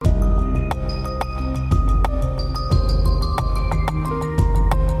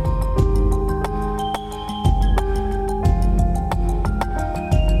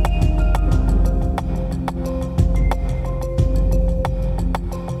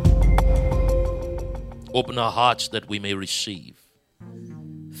Open our hearts that we may receive.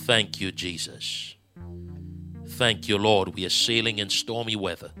 Thank you, Jesus. Thank you, Lord. We are sailing in stormy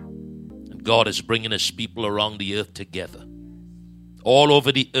weather. And God is bringing his people around the earth together. All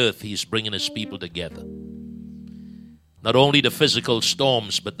over the earth, he's bringing his people together. Not only the physical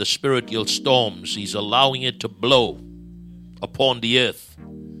storms, but the spiritual storms. He's allowing it to blow upon the earth.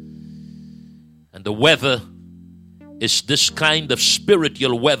 And the weather is this kind of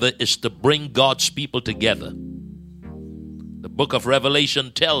spiritual weather is to bring God's people together. The book of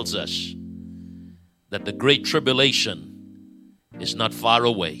Revelation tells us that the great tribulation is not far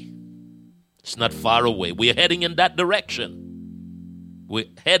away. It's not far away. We're heading in that direction. We're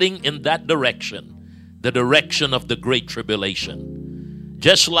heading in that direction. The direction of the great tribulation.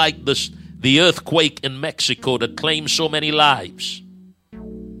 Just like the earthquake in Mexico that claimed so many lives.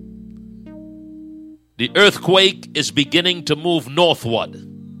 The earthquake is beginning to move northward.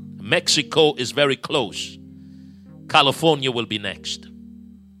 Mexico is very close. California will be next.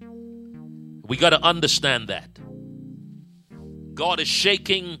 We got to understand that. God is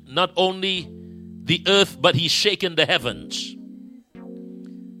shaking not only the earth, but he's shaking the heavens.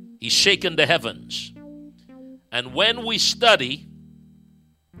 He's shaking the heavens. And when we study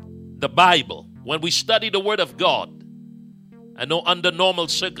the Bible, when we study the Word of God, I know under normal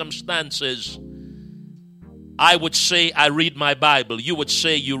circumstances, I would say I read my Bible. You would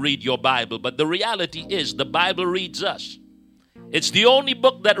say you read your Bible. But the reality is the Bible reads us. It's the only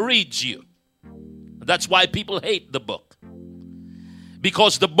book that reads you. That's why people hate the book.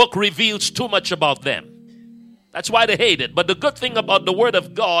 Because the book reveals too much about them. That's why they hate it. But the good thing about the Word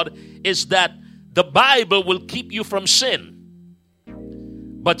of God is that the Bible will keep you from sin,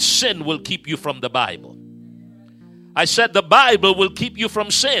 but sin will keep you from the Bible. I said the Bible will keep you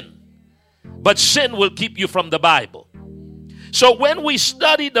from sin, but sin will keep you from the Bible. So when we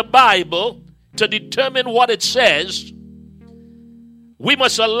study the Bible to determine what it says, we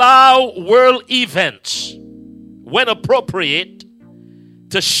must allow world events, when appropriate,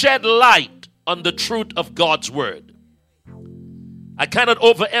 to shed light on the truth of God's Word. I cannot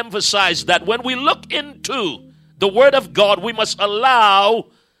overemphasize that when we look into the Word of God, we must allow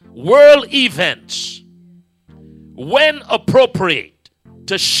world events, when appropriate,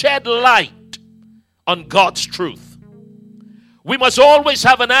 to shed light on God's truth. We must always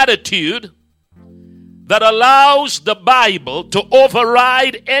have an attitude that allows the Bible to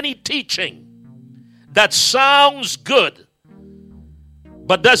override any teaching that sounds good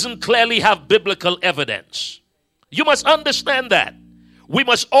but doesn't clearly have biblical evidence. You must understand that. We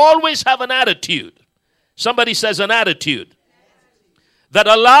must always have an attitude. Somebody says an attitude that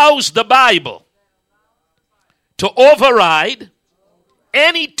allows the Bible to override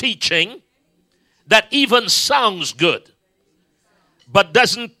any teaching that even sounds good but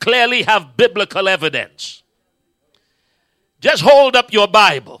doesn't clearly have biblical evidence. Just hold up your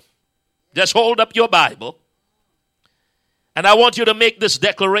Bible. Just hold up your Bible. And I want you to make this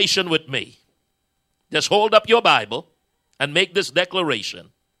declaration with me. Just hold up your Bible and make this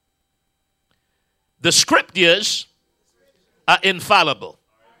declaration. The scriptures are infallible.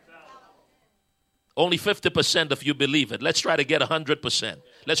 Only 50% of you believe it. Let's try to get 100%.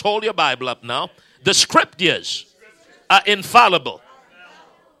 Let's hold your Bible up now. The scriptures are infallible.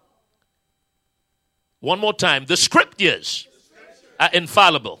 One more time. The scriptures are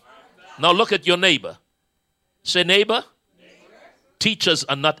infallible. Now look at your neighbor. Say, neighbor, teachers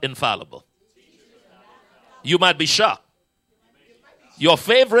are not infallible. You might be shocked. Your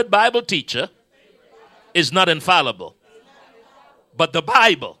favorite Bible teacher is not infallible. But the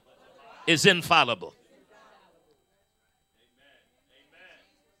Bible is infallible.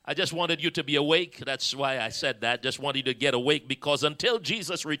 I just wanted you to be awake. That's why I said that. Just wanted you to get awake, because until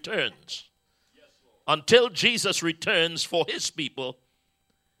Jesus returns for his people,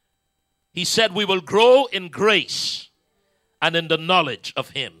 he said we will grow in grace and in the knowledge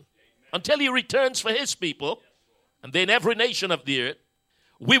of him. Until he returns for his people, and then every nation of the earth,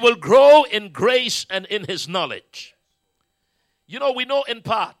 we will grow in grace and in his knowledge. You know, we know in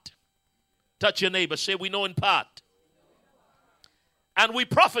part. Touch your neighbor. Say, we know in part. And we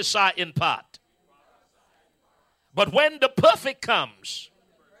prophesy in part. But when the perfect comes,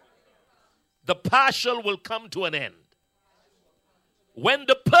 the partial will come to an end. When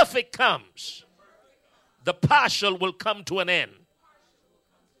the perfect comes, the partial will come to an end.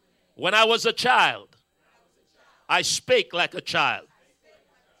 When I was a child, I spake like a child.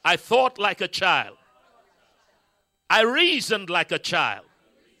 I thought like a child. I reasoned like a child.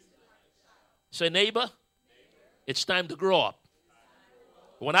 Say, neighbor, it's time to grow up.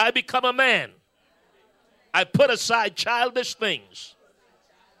 When I become a man, I put aside childish things.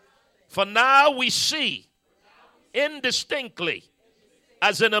 For now we see indistinctly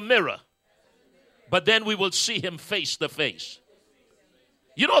as in a mirror, but then we will see him face to face.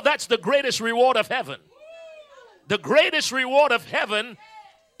 You know, that's the greatest reward of heaven. The greatest reward of heaven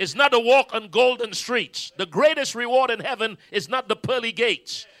is not a walk on golden streets. The greatest reward in heaven is not the pearly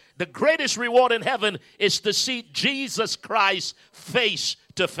gates. The greatest reward in heaven is to see Jesus Christ face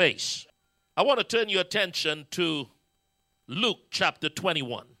to face. I want to turn your attention to Luke chapter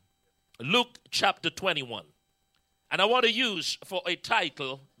 21. Luke chapter 21. And I want to use for a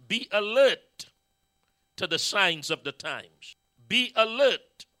title, Be Alert to the Signs of the Times. Be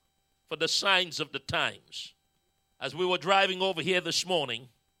alert for the signs of the times. As we were driving over here this morning,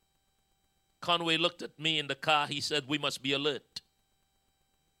 Conway looked at me in the car. He said, we must be alert.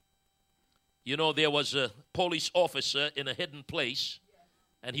 You know, there was a police officer in a hidden place,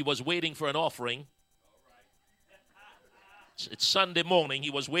 and he was waiting for an offering. It's Sunday morning.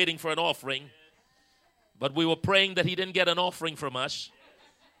 He was waiting for an offering, but we were praying that he didn't get an offering from us.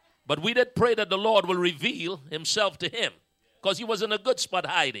 But we did pray that the Lord will reveal himself to him, because he was in a good spot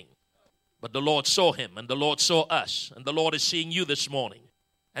hiding. But the Lord saw him, and the Lord saw us, and the Lord is seeing you this morning.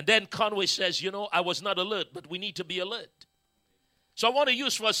 And then Conway says, you know, I was not alert, but we need to be alert. So I want to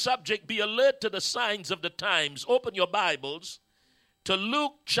use for a subject, be alert to the signs of the times. Open your Bibles to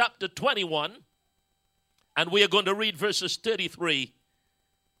Luke chapter 21, and we are going to read verses 33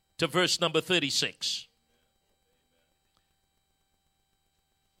 to verse number 36.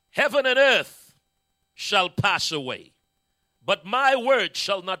 Heaven and earth shall pass away, but my word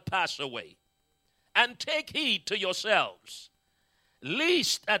shall not pass away. And take heed to yourselves,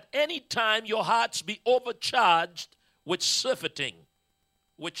 lest at any time your hearts be overcharged with surfeiting,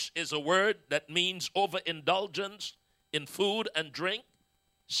 which is a word that means overindulgence in food and drink,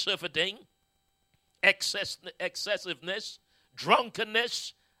 surfeiting, excessiveness,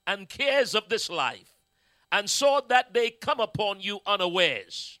 drunkenness, and cares of this life, and so that they come upon you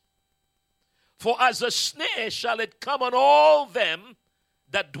unawares. For as a snare shall it come on all them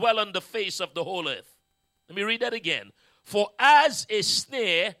that dwell on the face of the whole earth. Let me read that again. For as a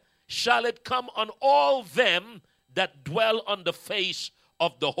snare shall it come on all them that dwell on the face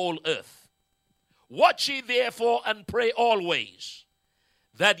of the whole earth. Watch ye therefore and pray always,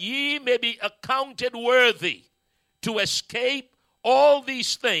 that ye may be accounted worthy to escape all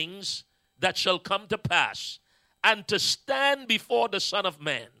these things that shall come to pass, and to stand before the Son of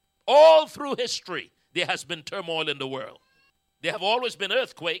Man. All through history, there has been turmoil in the world. There have always been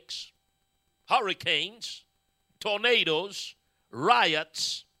earthquakes, hurricanes, tornadoes,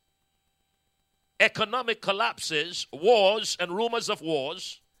 riots, economic collapses, wars, and rumors of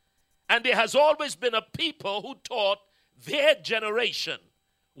wars. And there has always been a people who thought their generation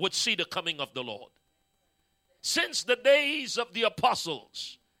would see the coming of the Lord. Since the days of the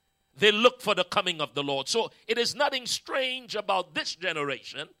apostles, they looked for the coming of the Lord. So it is nothing strange about this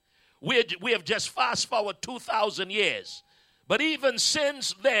generation. We have just fast forward 2,000 years. But even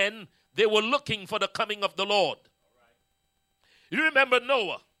since then, they were looking for the coming of the Lord. You remember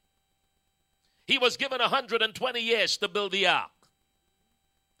Noah? He was given 120 years to build the ark.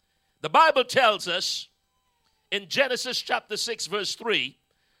 The Bible tells us in Genesis chapter 6 verse 3,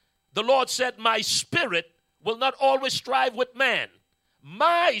 the Lord said, my spirit will not always strive with man.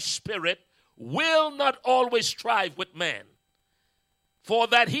 My spirit will not always strive with man. For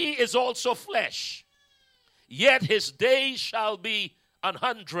that he is also flesh, yet his days shall be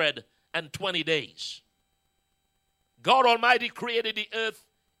 120 days. God Almighty created the earth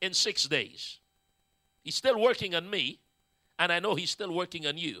in 6 days. He's still working on me, and I know he's still working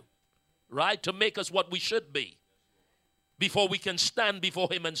on you, right? To make us what we should be before we can stand before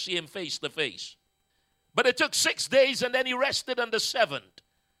him and see him face to face. But it took 6 days, and then he rested on the seventh,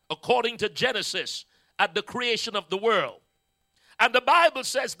 according to Genesis, at the creation of the world. And the Bible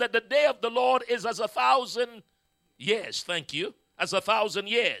says that the day of the Lord is as 1,000 years. Thank you. As 1,000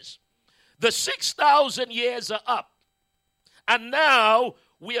 years. The 6,000 years are up. And now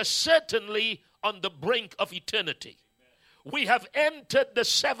we are certainly on the brink of eternity. We have entered the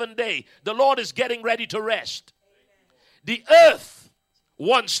 7th day. The Lord is getting ready to rest. The earth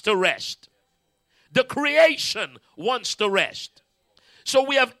wants to rest. The creation wants to rest. So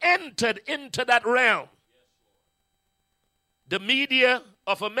we have entered into that realm. The media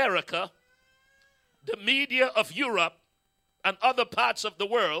of America, the media of Europe, and other parts of the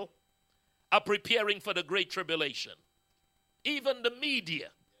world are preparing for the Great Tribulation. Even the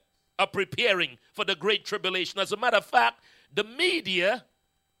media are preparing for the Great Tribulation. As a matter of fact, the media,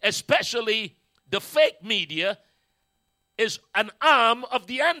 especially the fake media, is an arm of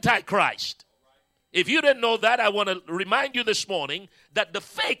the Antichrist. If you didn't know that, I want to remind you this morning that the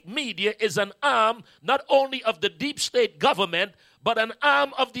fake media is an arm not only of the deep state government, but an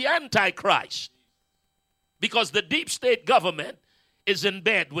arm of the Antichrist. Because the deep state government is in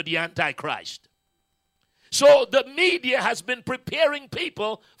bed with the Antichrist. So the media has been preparing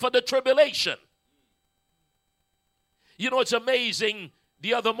people for the tribulation. You know, it's amazing.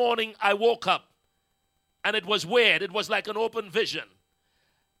 The other morning I woke up and it was weird. It was like an open vision.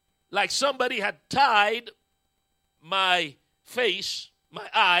 Like somebody had tied my face, my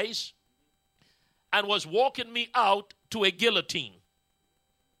eyes, and was walking me out to a guillotine.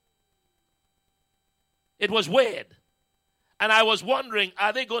 It was weird. And I was wondering,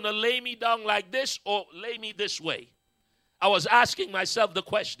 are they going to lay me down like this or lay me this way? I was asking myself the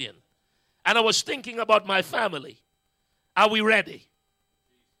question. And I was thinking about my family. Are we ready?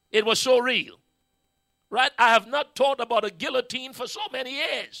 It was so real. Right? I have not thought about a guillotine for so many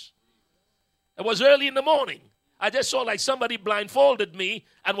years. It was early in the morning. I just saw like somebody blindfolded me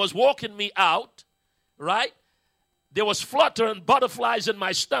and was walking me out. Right? There was flutter and butterflies in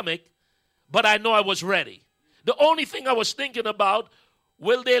my stomach, but I know I was ready. The only thing I was thinking about,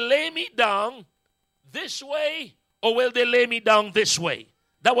 will they lay me down this way or will they lay me down this way?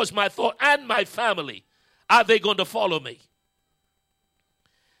 That was my thought. And my family. Are they going to follow me?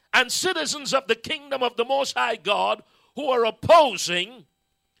 And citizens of the kingdom of the Most High God who are opposing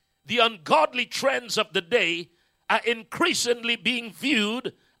the ungodly trends of the day are increasingly being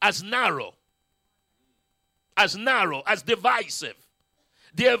viewed as narrow, as divisive.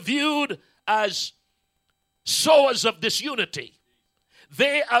 They are viewed as sowers of disunity.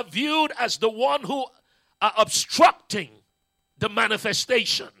 They are viewed as the one who are obstructing the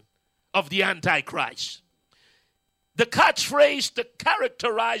manifestation of the Antichrist. The catchphrase to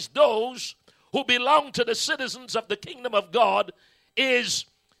characterize those who belong to the citizens of the kingdom of God is,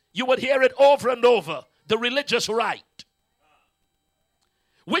 you would hear it over and over, the religious right.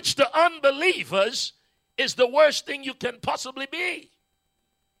 Which to unbelievers is the worst thing you can possibly be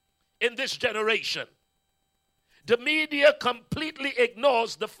in this generation. The media completely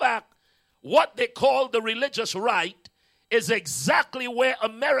ignores the fact what they call the religious right is exactly where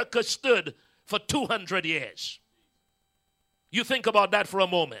America stood for 200 years. You think about that for a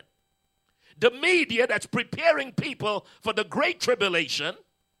moment. The media that's preparing people for the Great Tribulation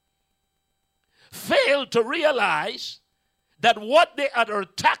failed to realize that what they are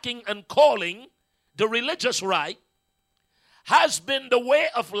attacking and calling the religious right has been the way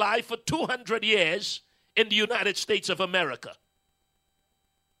of life for 200 years in the United States of America.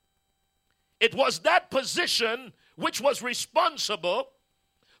 It was that position which was responsible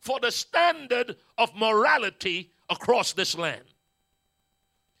for the standard of morality across this land.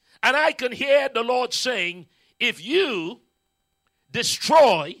 And I can hear the Lord saying, if you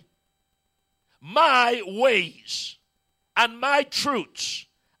destroy my ways and my truths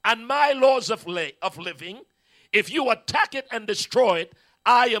and my laws of living, if you attack it and destroy it,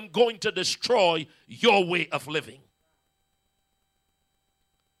 I am going to destroy your way of living.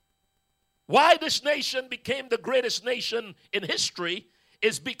 Why this nation became the greatest nation in history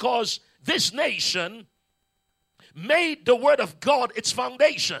is because this nation made the Word of God its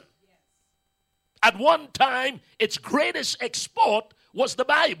foundation. At one time, its greatest export was the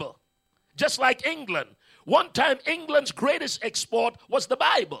Bible. Just like England. One time, England's greatest export was the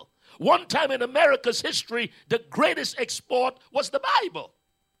Bible. One time in America's history, the greatest export was the Bible.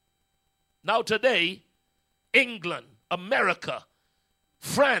 Now today, England, America,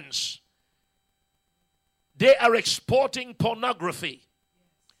 France, they are exporting pornography.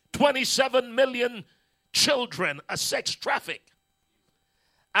 27 million children are sex trafficked.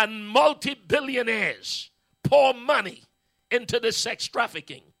 And multi-billionaires pour money into the sex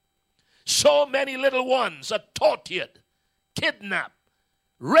trafficking. So many little ones are tortured, kidnapped,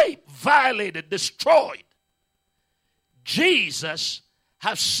 raped, violated, destroyed. Jesus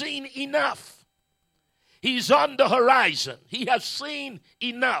has seen enough. He's on the horizon. He has seen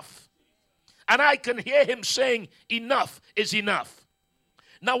enough. And I can hear him saying, enough is enough.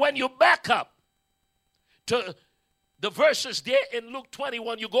 Now when you back up to the verses there in Luke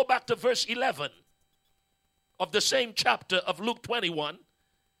 21, you go back to verse 11 of the same chapter of Luke 21.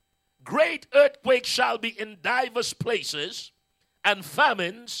 Great earthquakes shall be in divers places, and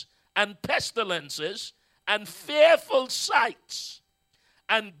famines, and pestilences, and fearful sights,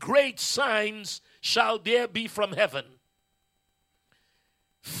 and great signs shall there be from heaven.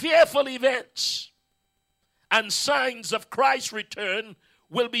 Fearful events and signs of Christ's return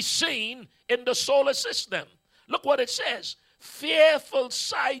will be seen in the solar system. Look what it says. Fearful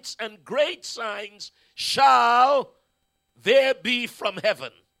sights and great signs shall there be from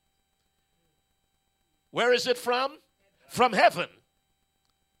heaven. Where is it from? From heaven.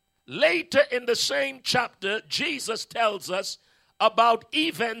 Later in the same chapter, Jesus tells us about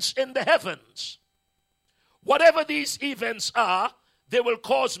events in the heavens. Whatever these events are, they will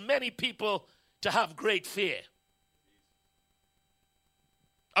cause many people to have great fear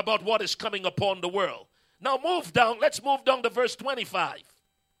about what is coming upon the world. Now let's move down to verse 25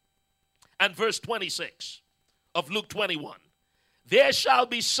 and verse 26 of Luke 21. There shall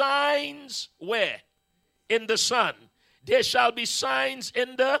be signs where? In the sun. There shall be signs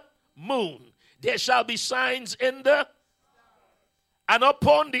in the moon. There shall be signs in the, and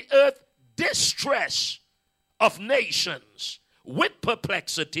upon the earth distress of nations with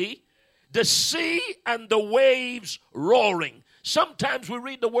perplexity, the sea and the waves roaring. Sometimes we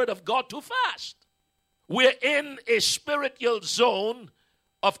read the word of God too fast. We're in a spiritual zone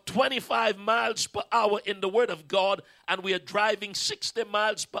of 25 miles per hour in the word of God, and we are driving 60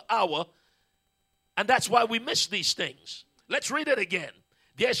 miles per hour, and that's why we miss these things. Let's read it again.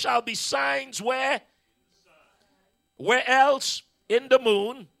 There shall be signs where? Where else? In the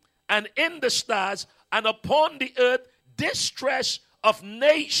moon and in the stars, and upon the earth distress of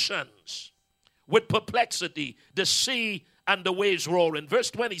nations with perplexity, the sea and the waves roaring. Verse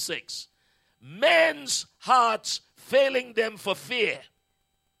 26. Men's hearts failing them for fear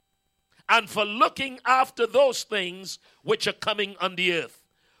and for looking after those things which are coming on the earth.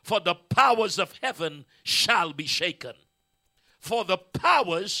 For the powers of heaven shall be shaken. For the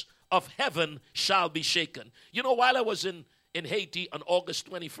powers of heaven shall be shaken. You know, while I was in Haiti on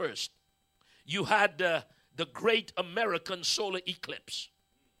August 21st, you had the great American solar eclipse.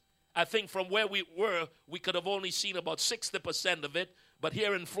 I think from where we were, we could have only seen about 60% of it. But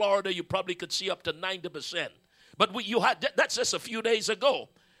here in Florida, you probably could see up to 90%. But that's just a few days ago.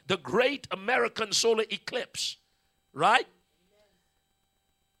 The great American solar eclipse, right?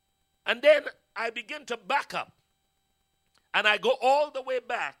 And then I begin to back up. And I go all the way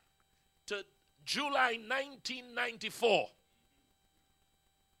back to July 1994.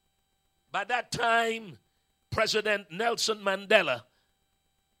 By that time, President Nelson Mandela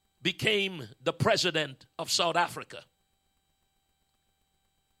became the president of South Africa.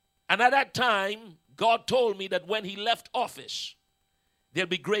 And at that time, God told me that when he left office, there'll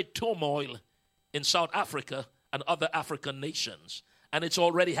be great turmoil in South Africa and other African nations. And it's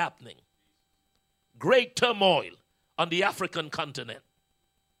already happening. Great turmoil on the African continent.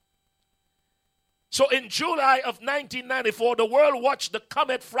 So in July of 1994, the world watched the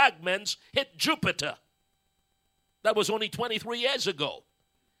comet fragments hit Jupiter. That was only 23 years ago.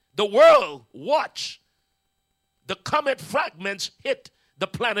 The world watched the comet fragments hit the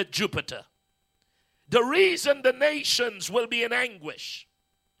planet Jupiter. The reason the nations will be in anguish,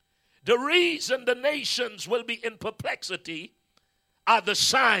 the reason the nations will be in perplexity are the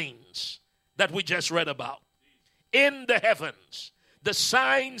signs that we just read about. In the heavens, the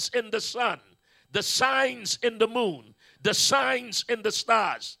signs in the sun, the signs in the moon, the signs in the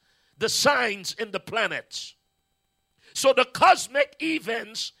stars, the signs in the planets. So the cosmic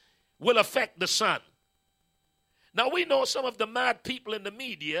events will affect the sun. Now we know some of the mad people in the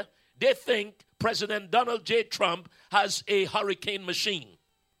media, they think President Donald J. Trump has a hurricane machine.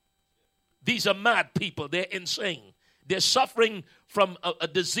 These are mad people. They're insane. They're suffering from a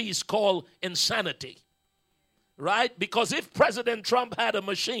disease called insanity. Right? Because if President Trump had a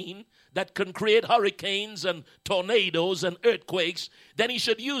machine that can create hurricanes and tornadoes and earthquakes, then he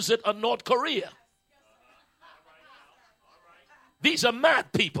should use it on North Korea. These are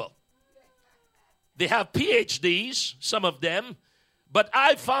mad people. They have PhDs, some of them, but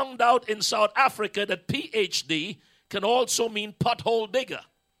I found out in South Africa that PhD can also mean pothole digger.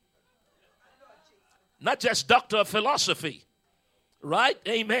 Not just doctor of philosophy. Right?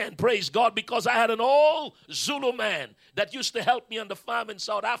 Amen. Praise God. Because I had an old Zulu man that used to help me on the farm in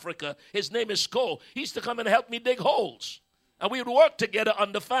South Africa. His name is Sko. He used to come and help me dig holes. And we would work together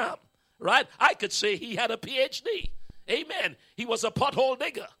on the farm. Right? I could say he had a PhD. Amen. He was a pothole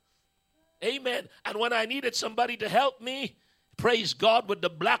digger. Amen. And when I needed somebody to help me, praise God, with the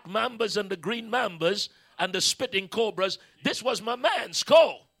black mambas and the green mambas and the spitting cobras, this was my man,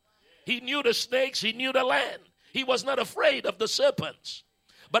 Sko. He knew the snakes. He knew the land. He was not afraid of the serpents.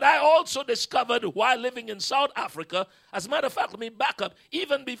 But I also discovered while living in South Africa, as a matter of fact, let me back up,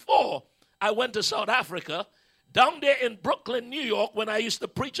 even before I went to South Africa, down there in Brooklyn, New York, when I used to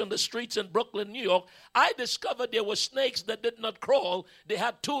preach on the streets in Brooklyn, New York, I discovered there were snakes that did not crawl. They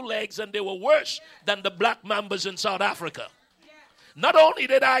had 2 legs and they were worse than the black mambas in South Africa. Not only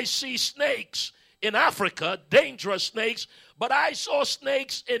did I see snakes in Africa, dangerous snakes, but I saw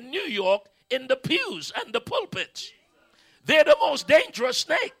snakes in New York in the pews and the pulpits. They're the most dangerous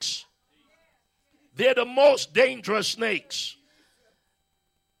snakes. They're the most dangerous snakes.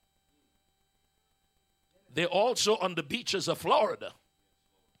 They're also on the beaches of Florida.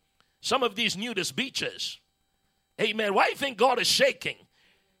 Some of these nudist beaches. Amen. Why do you think God is shaking?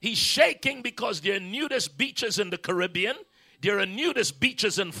 He's shaking because there are nudist beaches in the Caribbean. There are nudist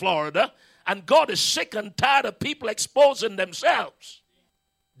beaches in Florida. And God is sick and tired of people exposing themselves.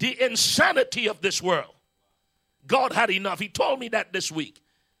 The insanity of this world. God had enough. He told me that this week.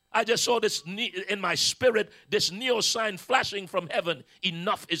 I just saw this in my spirit, this neo sign flashing from heaven.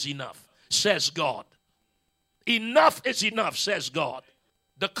 Enough is enough, says God. Enough is enough, says God.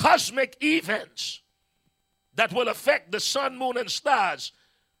 The cosmic events that will affect the sun, moon, and stars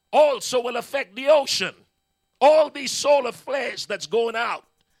also will affect the ocean. All these solar flares that's going out.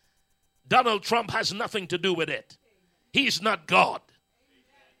 Donald Trump has nothing to do with it. He's not God.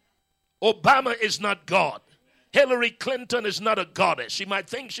 Obama is not God. Hillary Clinton is not a goddess. She might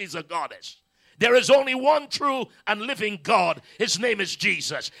think she's a goddess. There is only one true and living God. His name is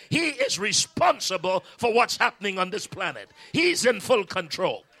Jesus. He is responsible for what's happening on this planet. He's in full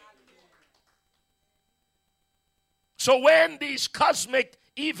control. So when these cosmic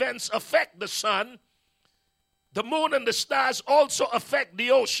events affect the sun, the moon and the stars also affect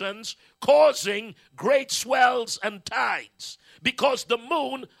the oceans, causing great swells and tides, because the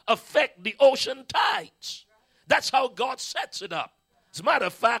moon affects the ocean tides. That's how God sets it up. As a matter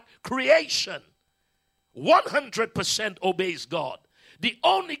of fact, creation 100% obeys God. The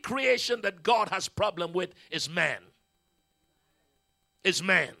only creation that God has problem with is man. Is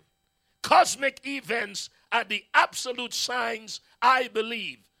man. Cosmic events are the absolute signs, I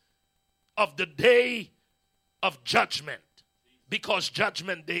believe, of the day of judgment, because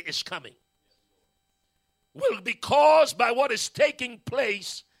judgment day is coming. Will be caused by what is taking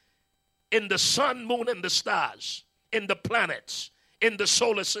place in the sun, moon, and the stars, in the planets, in the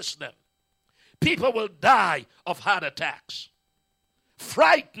solar system. People will die of heart attacks,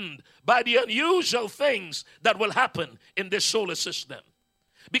 frightened by the unusual things that will happen in this solar system.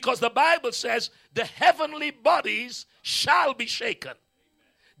 Because the Bible says the heavenly bodies shall be shaken.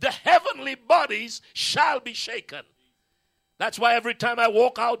 The heavenly bodies shall be shaken. That's why every time I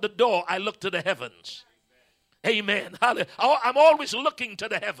walk out the door, I look to the heavens. Amen. I'm always looking to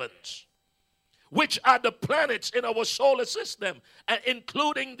the heavens, which are the planets in our solar system,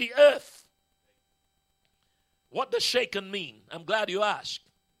 including the earth. What does shaken mean? I'm glad you asked.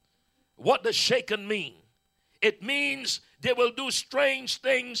 What does shaken mean? It means they will do strange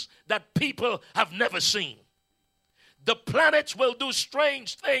things that people have never seen. The planets will do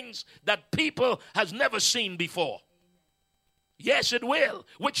strange things that people has never seen before. Yes, it will,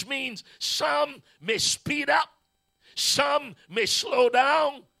 which means some may speed up, some may slow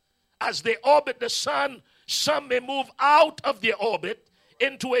down as they orbit the sun. Some may move out of their orbit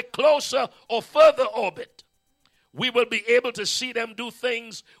into a closer or further orbit. We will be able to see them do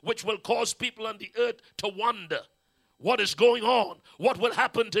things which will cause people on the earth to wonder what is going on, what will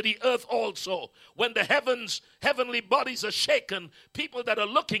happen to the earth also. When the heavenly bodies are shaken, people that are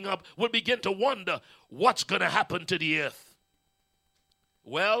looking up will begin to wonder what's going to happen to the earth.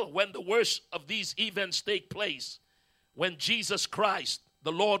 Well, when the worst of these events take place, when Jesus Christ,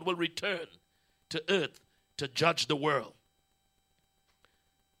 the Lord, will return to earth to judge the world.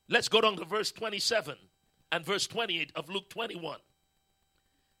 Let's go down to verse 27 and verse 28 of Luke 21.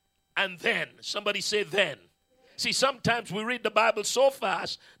 And then, somebody say then. See, sometimes we read the Bible so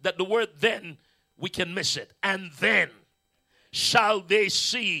fast that the word then, we can miss it. And then shall they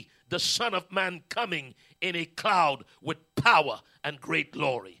see the Son of Man coming in a cloud with power and great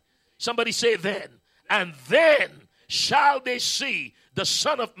glory. Somebody say then. And then shall they see the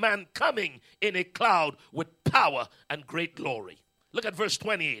Son of Man coming in a cloud with power and great glory. Look at verse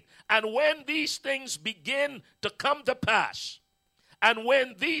 28. And when these things begin to come to pass, and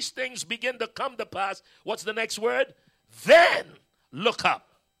when these things begin to come to pass, what's the next word? Then look up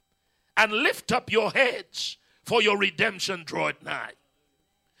and lift up your heads, for your redemption draweth nigh.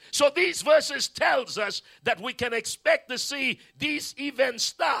 So these verses tells us that we can expect to see these events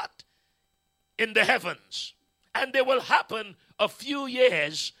start in the heavens. And they will happen a few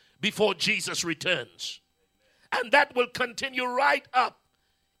years before Jesus returns. And that will continue right up,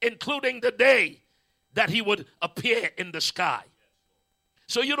 including the day that he would appear in the sky.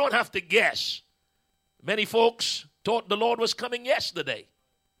 So you don't have to guess. Many folks thought the Lord was coming yesterday.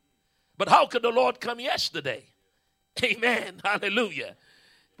 But how could the Lord come yesterday? Amen. Hallelujah.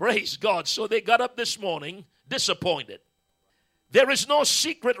 Praise God. So they got up this morning disappointed. There is no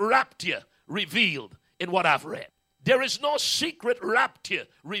secret rapture revealed in what I've read. There is no secret rapture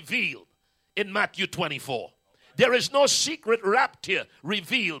revealed in Matthew 24. There is no secret rapture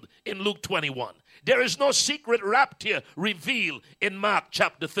revealed in Luke 21. There is no secret rapture revealed in Mark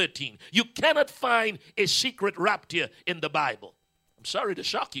chapter 13. You cannot find a secret rapture in the Bible. I'm sorry to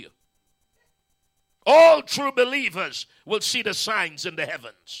shock you. All true believers will see the signs in the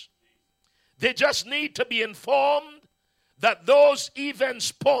heavens. They just need to be informed that those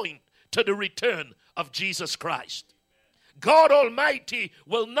events point to the return of Jesus Christ. God Almighty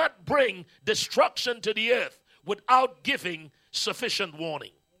will not bring destruction to the earth without giving sufficient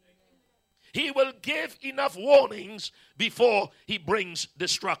warning. He will give enough warnings before he brings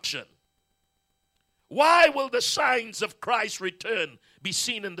destruction. Why will the signs of Christ's return be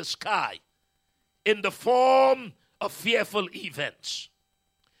seen in the sky in the form of fearful events?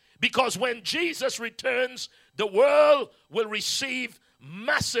 Because when Jesus returns, the world will receive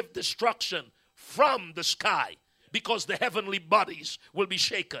massive destruction from the sky because the heavenly bodies will be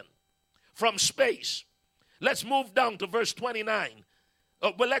shaken from space. Let's move down to verse 29.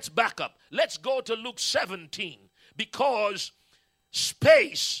 Well, let's back up. Let's go to Luke 17 because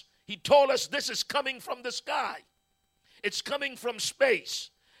space, he told us this is coming from the sky. It's coming from space.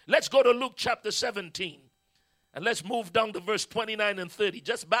 Let's go to Luke chapter 17 and let's move down to verse 29 and 30.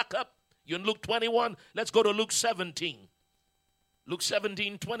 Just back up. You're in Luke 21. Let's go to Luke 17. Luke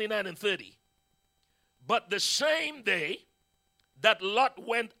 17, 29 and 30. But the same day that Lot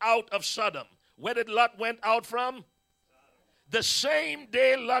went out of Sodom. Where did Lot went out from? The same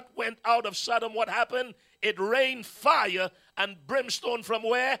day Lot went out of Sodom, what happened? It rained fire and brimstone from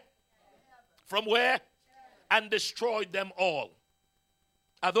where? From where? And destroyed them all.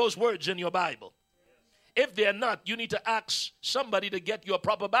 Are those words in your Bible? If they're not, you need to ask somebody to get you a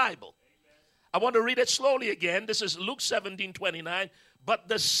proper Bible. I want to read it slowly again. This is Luke 17, 29. But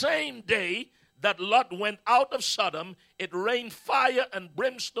the same day that Lot went out of Sodom, it rained fire and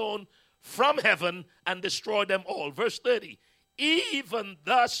brimstone from heaven and destroyed them all. Verse 30. Even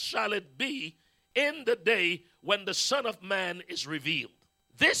thus shall it be in the day when the Son of Man is revealed.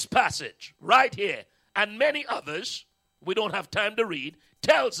 This passage right here and many others, we don't have time to read,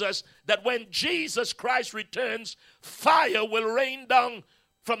 tells us that when Jesus Christ returns, fire will rain down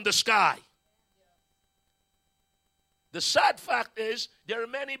from the sky. The sad fact is there are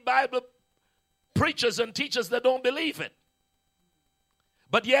many Bible preachers and teachers that don't believe it.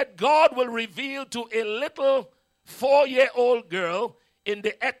 But yet God will reveal to a little 4-year-old girl in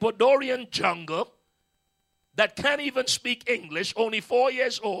the Ecuadorian jungle that can't even speak English, only 4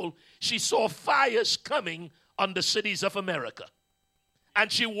 years old. She saw fires coming on the cities of America.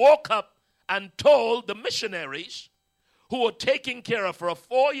 And she woke up and told the missionaries who were taking care of her, a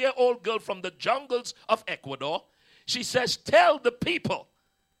 4-year-old girl from the jungles of Ecuador. She says, tell the people,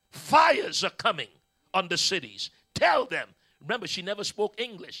 fires are coming on the cities. Tell them. Remember, she never spoke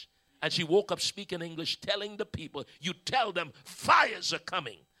English. And she woke up speaking English, telling the people, you tell them, fires are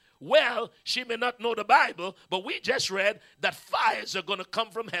coming. Well, she may not know the Bible, but we just read that fires are going to come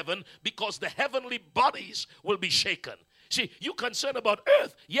from heaven because the heavenly bodies will be shaken. See, you're concerned about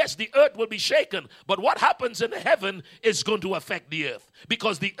earth. Yes, the earth will be shaken, but what happens in the heaven is going to affect the earth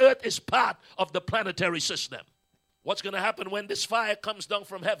because the earth is part of the planetary system. What's going to happen when this fire comes down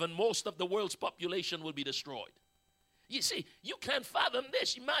from heaven? Most of the world's population will be destroyed. You see, you can't fathom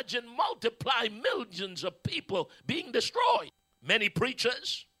this. Imagine multiply millions of people being destroyed. Many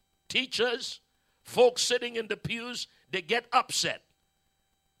preachers, teachers, folks sitting in the pews, they get upset.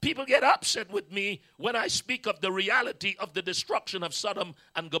 People get upset with me when I speak of the reality of the destruction of Sodom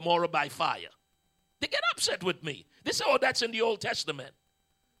and Gomorrah by fire. They get upset with me. They say, oh, that's in the Old Testament.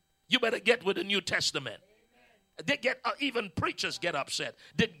 You better get with the New Testament. They get even preachers get upset.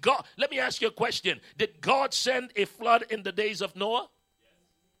 Did God? Let me ask you a question. Did God send a flood in the days of Noah? Yes.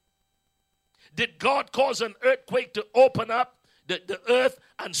 Did God cause an earthquake to open up the earth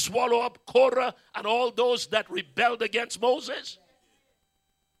and swallow up Korah and all those that rebelled against Moses?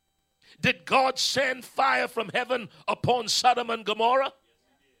 Did God send fire from heaven upon Sodom and Gomorrah?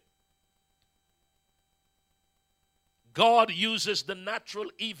 God uses the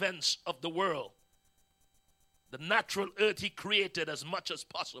natural events of the world, the natural earth he created, as much as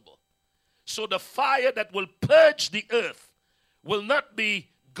possible. So the fire that will purge the earth will not be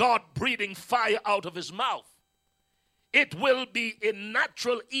God breathing fire out of his mouth. It will be a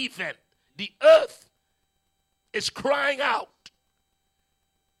natural event. The earth is crying out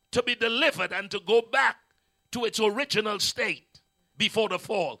to be delivered and to go back to its original state before the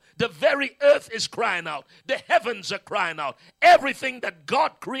fall. The very earth is crying out. The heavens are crying out. Everything that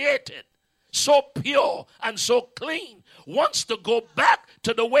God created, so pure and so clean, wants to go back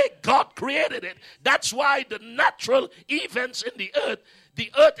to the way God created it. That's why the natural events in the earth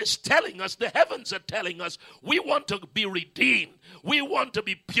is telling us, the heavens are telling us, we want to be redeemed. We want to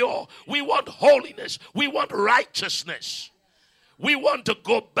be pure. We want holiness. We want righteousness. We want to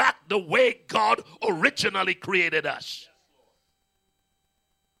go back the way God originally created us.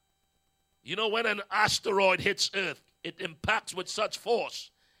 You know, when an asteroid hits Earth, it impacts with such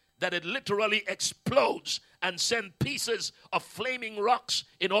force that it literally explodes and sends pieces of flaming rocks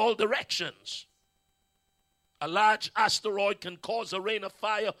in all directions. A large asteroid can cause a rain of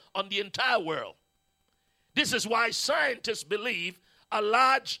fire on the entire world. This is why scientists believe a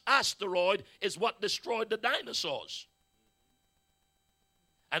large asteroid is what destroyed the dinosaurs.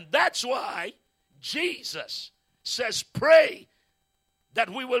 And that's why Jesus says, pray that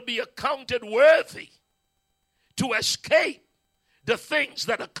we will be accounted worthy to escape the things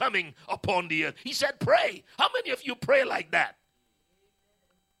that are coming upon the earth. He said, pray. How many of you pray like that?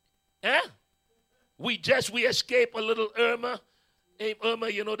 Eh? We escape a little Irma. Irma,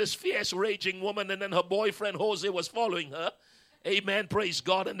 you know, this fierce, raging woman, and then her boyfriend, Jose, was following her. Amen, praise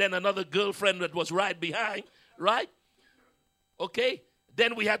God. And then another girlfriend that was right behind, right? Okay?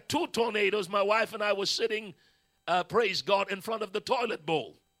 Then we had 2 tornadoes. My wife and I were sitting, praise God, in front of the toilet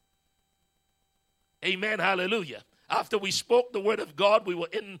bowl. Amen, hallelujah. After we spoke the word of God, we were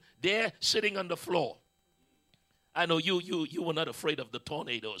in there sitting on the floor. I know you were not afraid of the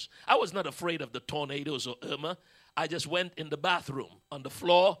tornadoes. I was not afraid of the tornadoes or Irma. I just went in the bathroom on the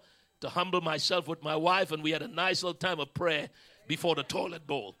floor to humble myself with my wife, and we had a nice little time of prayer before the toilet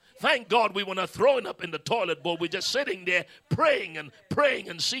bowl. Thank God we were not throwing up in the toilet bowl. We're just sitting there praying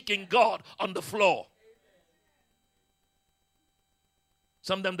and seeking God on the floor.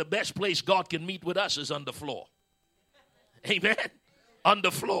 Sometimes the best place God can meet with us is on the floor. Amen. On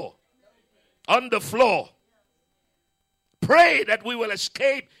the floor. On the floor. Pray that we will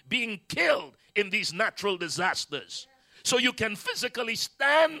escape being killed in these natural disasters, so you can physically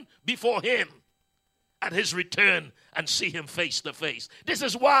stand before him at his return and see him face to face. This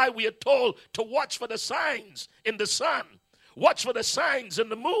is why we are told to watch for the signs in the sun. Watch for the signs in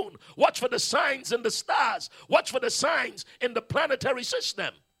the moon. Watch for the signs in the stars. Watch for the signs in the planetary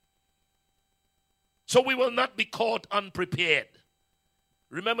system, so we will not be caught unprepared.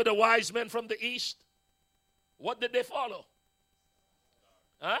 Remember the wise men from the east? What did they follow?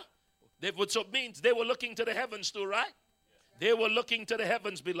 Huh? So it means they were looking to the heavens too, right? They were looking to the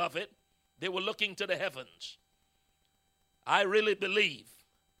heavens, beloved. They were looking to the heavens. I really believe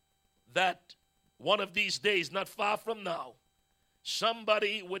that one of these days, not far from now,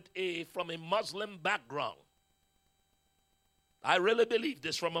 somebody from a Muslim background, I really believe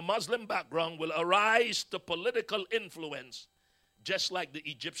this, from a Muslim background, will arise to political influence just like the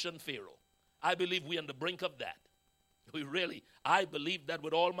Egyptian Pharaoh. I believe we're on the brink of that. I believe that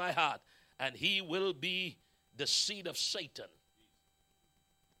with all my heart. And he will be the seed of Satan.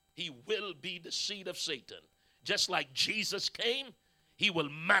 He will be the seed of Satan. Just like Jesus came, he will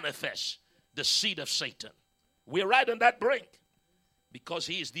manifest the seed of Satan. We're right on that brink, because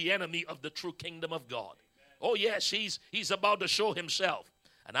he is the enemy of the true kingdom of God. Oh yes, he's about to show himself.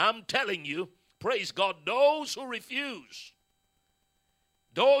 And I'm telling you, praise God, those who refuse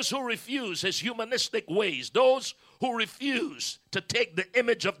his humanistic ways, those who refuse to take the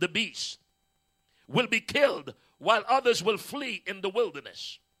image of the beast, will be killed, while others will flee in the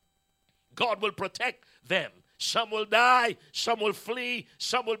wilderness. God will protect them. Some will die, some will flee,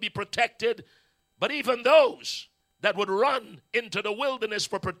 some will be protected. But even those that would run into the wilderness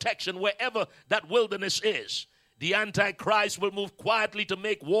for protection, wherever that wilderness is, the Antichrist will move quietly to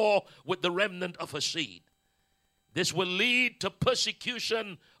make war with the remnant of her seed. This will lead to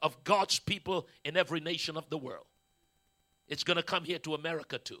persecution of God's people in every nation of the world. It's going to come here to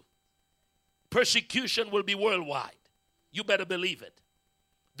America too. Persecution will be worldwide. You better believe it.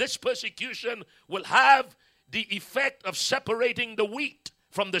 This persecution will have the effect of separating the wheat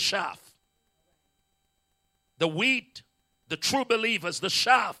from the chaff. The wheat, the true believers, the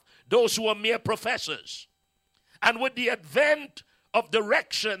chaff, those who are mere professors. And with the advent of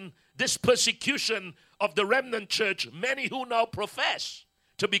direction, this persecution of the remnant church, many who now profess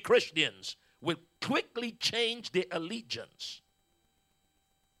to be Christians will quickly change their allegiance.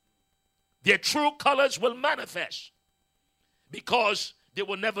 Their true colors will manifest, because they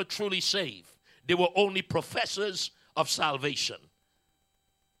were never truly saved. They were only professors of salvation.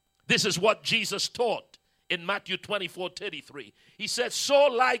 This is what Jesus taught in Matthew 24:33. He said, so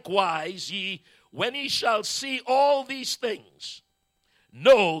likewise ye, when ye shall see all these things,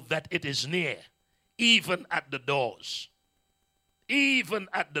 know that it is near, even at the doors. Even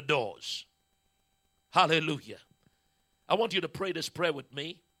at the doors. Hallelujah. I want you to pray this prayer with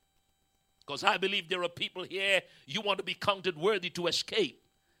me, because I believe there are people here, you want to be counted worthy to escape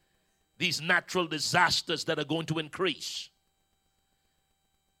these natural disasters that are going to increase.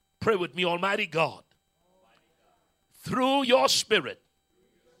 Pray with me. Almighty God, through your Spirit,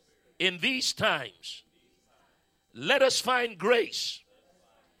 in these times, let us find grace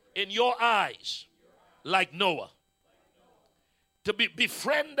in your eyes like Noah, to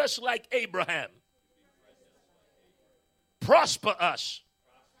befriend us like Abraham, prosper us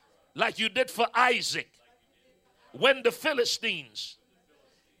like you did for Isaac when the Philistines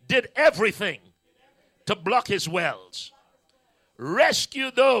did everything to block his wells. Rescue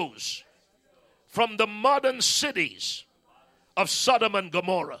those from the modern cities of Sodom and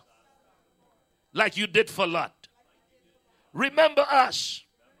Gomorrah like you did for Lot. Remember us.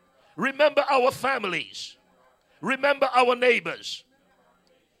 Remember our families. Remember our neighbors.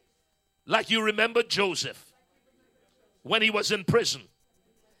 Like you remember Joseph when he was in prison,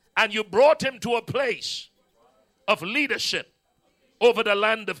 and you brought him to a place of leadership over the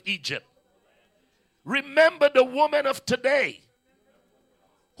land of Egypt. Remember the women of today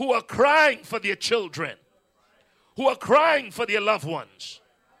who are crying for their children, who are crying for their loved ones,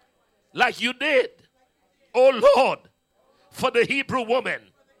 like you did, oh Lord, for the Hebrew woman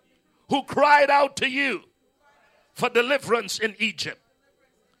who cried out to you for deliverance in Egypt.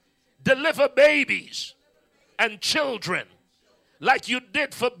 Deliver babies and children like you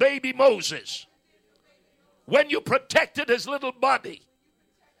did for baby Moses when you protected his little body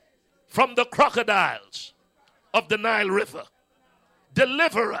from the crocodiles of the Nile River.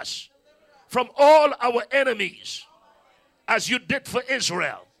 Deliver us from all our enemies as you did for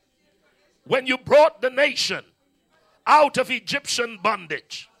Israel when you brought the nation out of Egyptian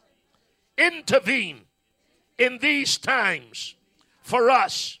bondage. Intervene in these times for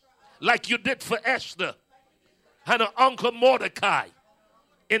us like you did for Esther and her uncle Mordecai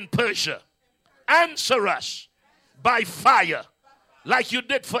in Persia. Answer us by fire like you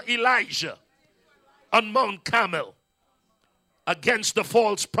did for Elijah on Mount Carmel against the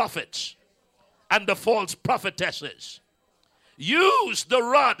false prophets and the false prophetesses. Use the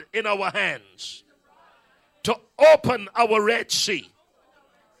rod in our hands to open our Red Sea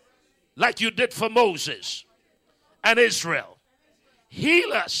like you did for Moses and Israel.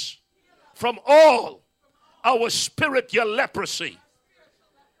 Heal us from all our spiritual leprosy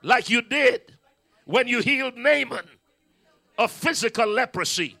like you did when you healed Naaman of physical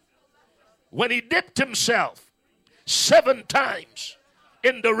leprosy, when he dipped himself 7 times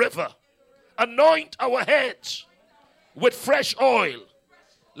in the river. Anoint our heads with fresh oil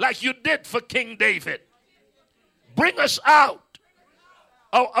like you did for King David. Bring us out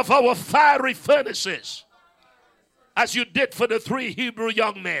of our fiery furnaces as you did for the 3 Hebrew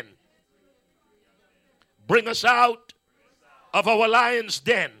young men. Bring us out of our lion's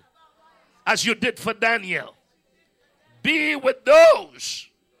den as you did for Daniel. Be with those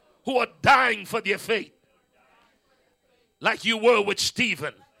who are dying for their faith like you were with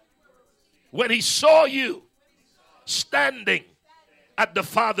Stephen when he saw you standing at the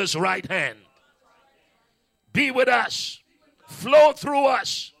Father's right hand. Be with us. Flow through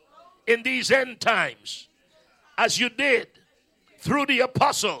us in these end times as you did through the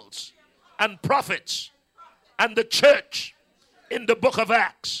apostles and prophets and the church in the book of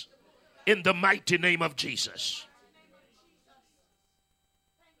Acts, in the mighty name of Jesus.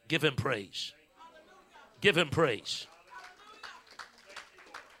 Give him praise. Give him praise.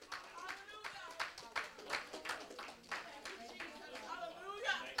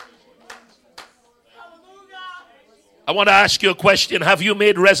 I want to ask you a question. Have you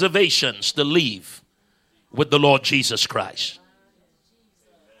made reservations to leave with the Lord Jesus Christ?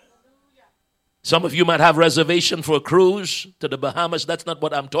 Some of you might have reservation for a cruise to the Bahamas. That's not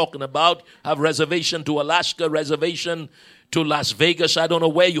what I'm talking about. Have reservation to Alaska, reservation to Las Vegas. I don't know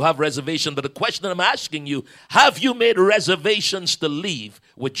where you have reservation, but the question I'm asking you, have you made reservations to leave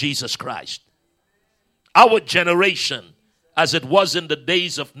with Jesus Christ? Our generation, as it was in the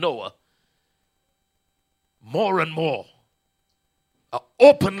days of Noah, more and more are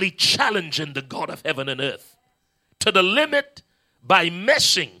openly challenging the God of heaven and earth to the limit by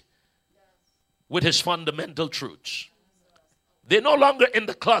messing with his fundamental truths. They're no longer in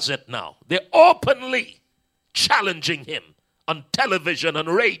the closet now. They're openly challenging him on television, on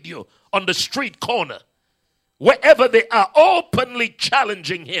radio, on the street corner. Wherever they are, openly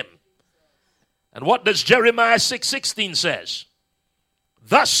challenging him. And what does Jeremiah 6:16 says?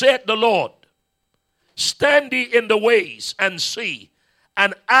 Thus saith the Lord, stand ye in the ways and see,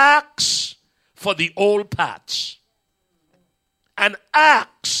 and ask for the old paths. And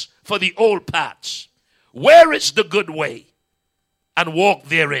ask for the old paths. Where is the good way? And walk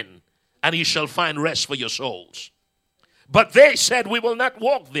therein, and ye shall find rest for your souls. But they said, we will not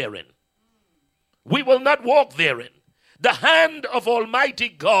walk therein. We will not walk therein. The hand of Almighty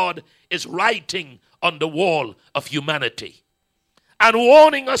God is writing on the wall of humanity and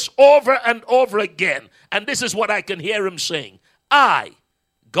warning us over and over again. And this is what I can hear him saying.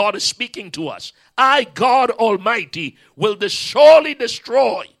 God is speaking to us. God Almighty, will surely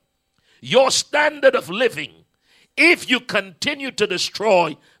destroy your standard of living if you continue to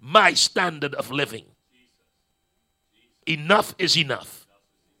destroy my standard of living. Enough is enough.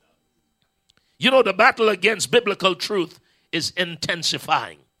 You know, the battle against biblical truth is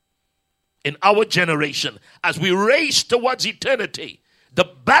intensifying in our generation. As we race towards eternity, the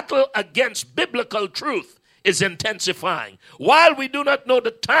battle against biblical truth is intensifying. While we do not know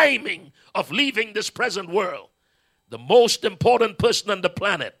the timing of leaving this present world, the most important person on the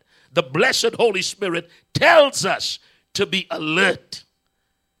planet, the blessed Holy Spirit, tells us to be alert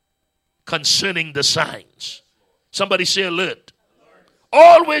concerning the signs. Somebody say alert.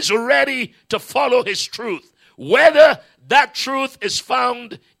 Always ready to follow his truth, whether that truth is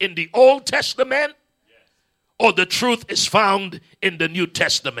found in the Old Testament or the truth is found in the New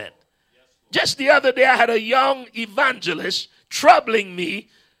Testament. Just the other day, I had a young evangelist troubling me,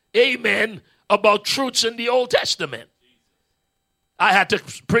 amen, about truths in the Old Testament. I had to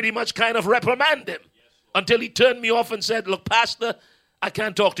pretty much kind of reprimand him until he turned me off and said, look, Pastor, I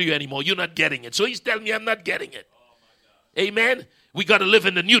can't talk to you anymore. You're not getting it. So he's telling me I'm not getting it. Amen. We got to live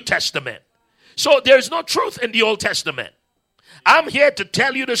in the New Testament. So there's no truth in the Old Testament. I'm here to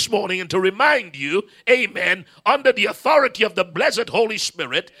tell you this morning and to remind you, amen, under the authority of the blessed Holy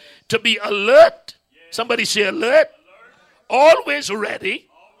Spirit, to be alert. Somebody say alert. Always ready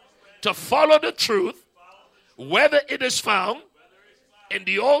to follow the truth, whether it is found in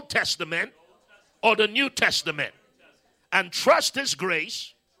the Old Testament or the New Testament, and trust his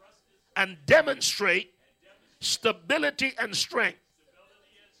grace and demonstrate stability and strength,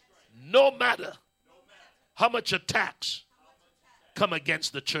 no matter how much attacks come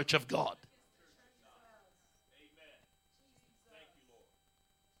against the church of God.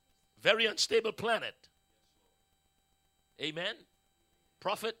 Very unstable planet. Amen.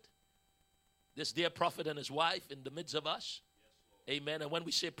 Prophet, this dear prophet and his wife in the midst of us. Amen. And when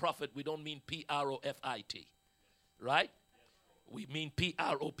we say prophet, we don't mean P-R-O-F-I-T. Right? We mean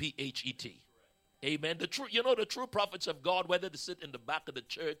P-R-O-P-H-E-T. Amen. The true prophets of God, whether they sit in the back of the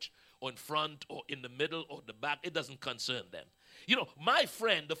church or in front or in the middle or the back, it doesn't concern them. You know, my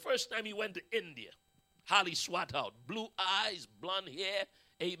friend, the first time he went to India, Holly Swathout, blue eyes, blonde hair,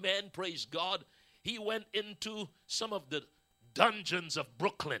 amen, praise God. He went into some of the dungeons of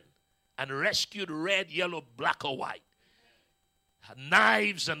Brooklyn and rescued red, yellow, black, or white.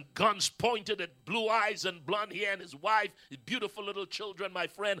 Knives and guns pointed at blue eyes and blonde hair and his wife, his beautiful little children, my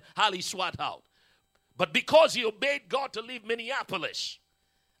friend, Holly Swathout. But because he obeyed God to leave Minneapolis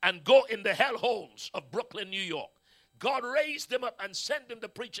and go in the hellholes of Brooklyn, New York, God raised him up and sent him to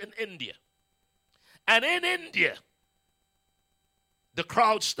preach in India. And in India, the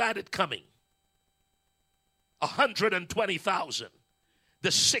crowd started coming. 120,000.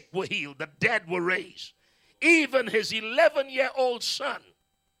 The sick were healed. The dead were raised. Even his 11-year-old son,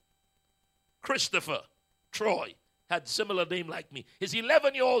 Christopher Troy, had similar name like me. His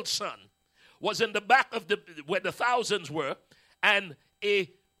 11-year-old son was in the back of where the thousands were, and a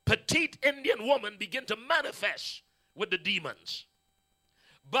petite Indian woman began to manifest with the demons.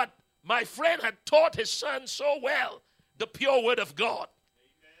 But my friend had taught his son so well the pure word of God,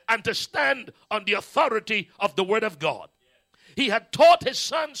 and to stand on the authority of the word of God. He had taught his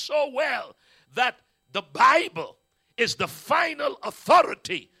son so well that the Bible is the final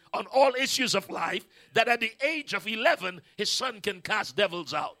authority on all issues of life, that at the age of 11, his son can cast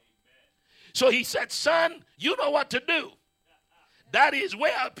devils out. So he said, son, you know what to do. Daddy is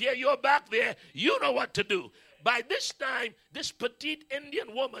way up here, you're back there, you know what to do. By this time, this petite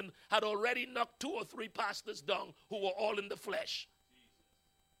Indian woman had already knocked 2 or 3 pastors down who were all in the flesh.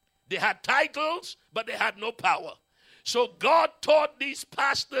 They had titles, but they had no power. So God taught these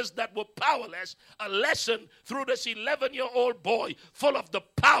pastors that were powerless a lesson through this 11-year-old boy full of the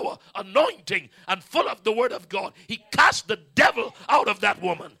power, anointing, and full of the word of God. He cast the devil out of that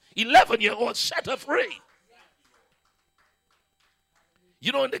woman. 11-year-old, set her free.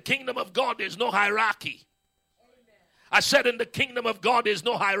 You know, in the kingdom of God, there's no hierarchy. I said in the kingdom of God, there's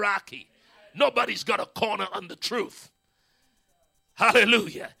no hierarchy. Nobody's got a corner on the truth.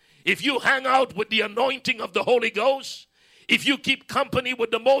 Hallelujah. If you hang out with the anointing of the Holy Ghost, if you keep company with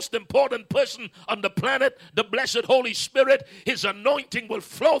the most important person on the planet, the blessed Holy Spirit, his anointing will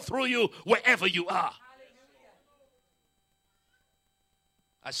flow through you wherever you are.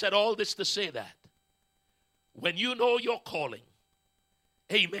 I said all this to say that when you know your calling,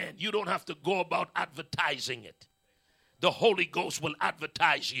 amen, you don't have to go about advertising it. The Holy Ghost will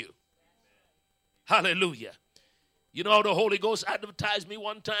advertise you. Hallelujah. You know, the Holy Ghost advertised me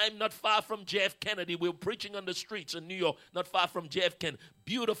one time not far from JF Kennedy. We were preaching on the streets in New York, not far from JF Kennedy.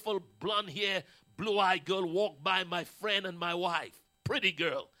 Beautiful blonde hair, blue-eyed girl walked by, my friend and my wife. Pretty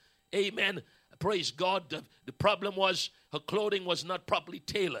girl. Amen. Praise God. The problem was her clothing was not properly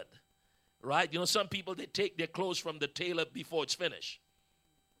tailored. Right? You know, some people, they take their clothes from the tailor before it's finished.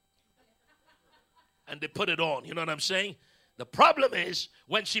 And they put it on. You know what I'm saying? The problem is,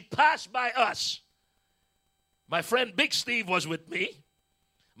 when she passed by us, my friend Big Steve was with me,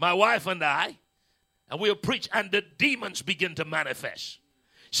 my wife and I, and we'll preach, and the demons begin to manifest.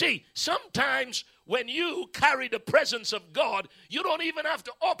 See, sometimes when you carry the presence of God, you don't even have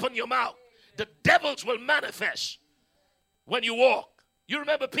to open your mouth. The devils will manifest when you walk. You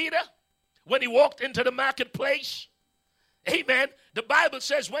remember Peter? When he walked into the marketplace? Amen. The Bible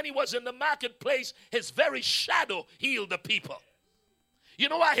says when he was in the marketplace, his very shadow healed the people. You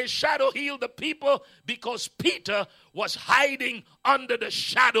know why his shadow healed the people? Because Peter was hiding under the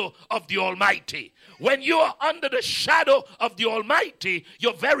shadow of the Almighty. When you are under the shadow of the Almighty,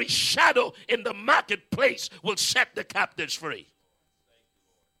 your very shadow in the marketplace will set the captives free.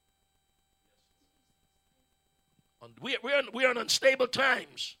 We're in unstable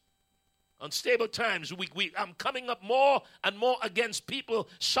times. Unstable times. I'm coming up more and more against people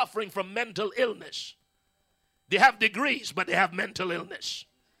suffering from mental illness. They have degrees, but they have mental illness.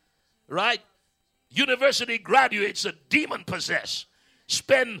 Right? University graduates are demon-possessed.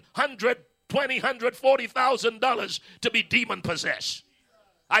 Spend $120,000, $140,000 to be demon-possessed.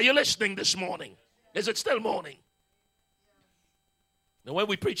 Are you listening this morning? Is it still morning? Now, when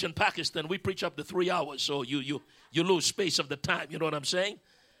we preach in Pakistan, we preach up to 3 hours, so you lose space of the time. You know what I'm saying?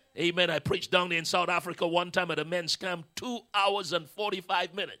 Amen. I preached down there in South Africa one time at a men's camp, 2 hours and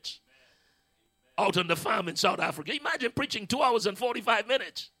 45 minutes. Out on the farm in South Africa. Imagine preaching 2 hours and 45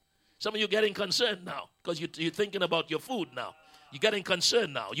 minutes. Some of you getting concerned now because you're thinking about your food now. You're getting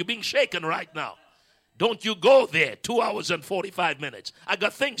concerned now. You're being shaken right now. Don't you go there 2 hours and 45 minutes. I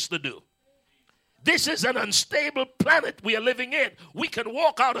got things to do. This is an unstable planet we are living in. We can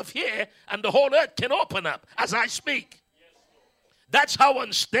walk out of here and the whole earth can open up as I speak. That's how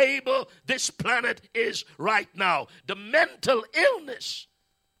unstable this planet is right now. The mental illness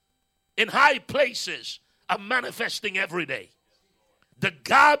in high places are manifesting every day. The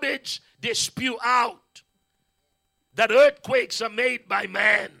garbage they spew out, that earthquakes are made by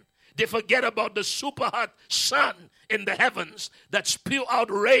man. They forget about the super hot sun in the heavens that spew out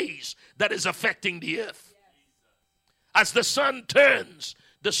rays that is affecting the earth. As the sun turns,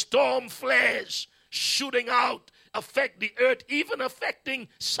 the storm flares shooting out affect the earth, even affecting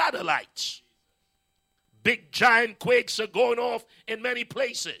satellites. Big giant quakes are going off in many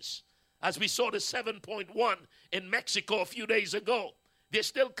places. As we saw the 7.1 in Mexico a few days ago. They're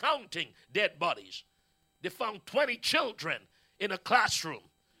still counting dead bodies. They found 20 children in a classroom,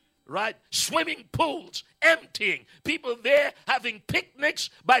 right? Swimming pools emptying. People there having picnics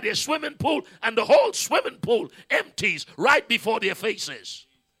by their swimming pool, and the whole swimming pool empties right before their faces.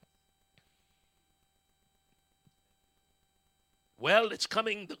 Well, it's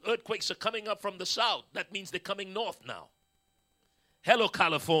coming. The earthquakes are coming up from the south. That means they're coming north now. Hello,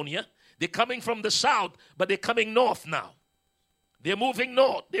 California. They're coming from the south, but they're coming north now. They're moving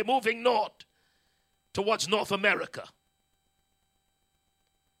north. They're moving north towards North America.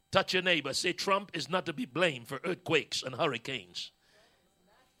 Touch your neighbor. Say, Trump is not to be blamed for earthquakes and hurricanes.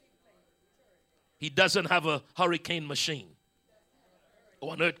 He doesn't have a hurricane machine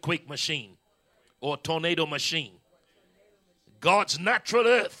or an earthquake machine or a tornado machine. God's natural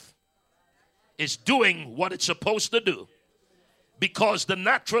earth is doing what it's supposed to do because the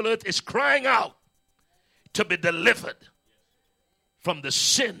natural earth is crying out to be delivered from the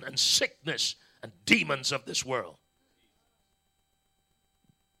sin and sickness and demons of this world.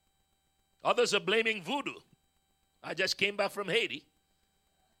 Others are blaming voodoo. I just came back from Haiti.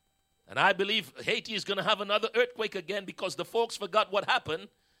 And I believe Haiti is going to have another earthquake again because the folks forgot what happened.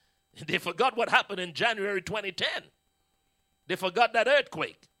 They forgot what happened in January 2010. They forgot that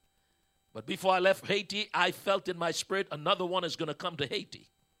earthquake. But before I left Haiti, I felt in my spirit another one is going to come to Haiti.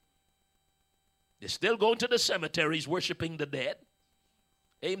 They're still going to the cemeteries worshiping the dead.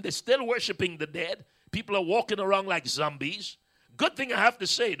 They're still worshiping the dead. People are walking around like zombies. Good thing I have to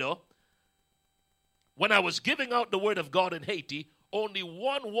say, though, when I was giving out the word of God in Haiti, only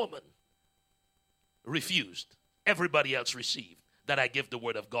one woman refused. Everybody else received that I give the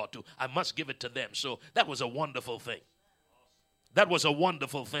word of God to. I must give it to them. So that was a wonderful thing. That was a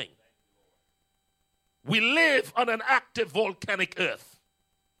wonderful thing. We live on an active volcanic earth.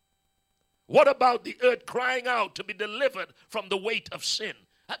 What about the earth crying out to be delivered from the weight of sin?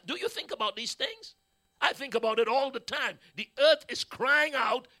 Do you think about these things? I think about it all the time. The earth is crying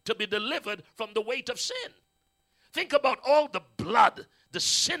out to be delivered from the weight of sin. Think about all the blood, the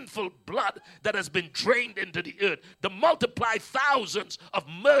sinful blood that has been drained into the earth, the multiplied thousands of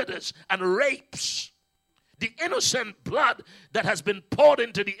murders and rapes, the innocent blood that has been poured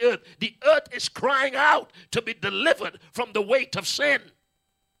into the earth. The earth is crying out to be delivered from the weight of sin.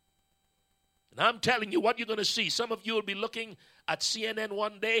 And I'm telling you what you're going to see. Some of you will be looking at CNN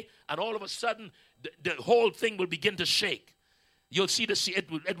one day, and all of a sudden, the whole thing will begin to shake. You'll see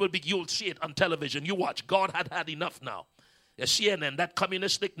you'll see it on television. You watch. God had enough now. CNN, that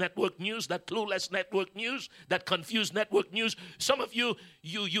communistic network news, that clueless network news, that confused network news. Some of you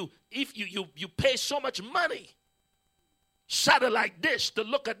pay so much money, satellite dish, to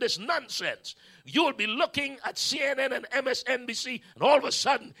look at this nonsense. You'll be looking at CNN and MSNBC, and all of a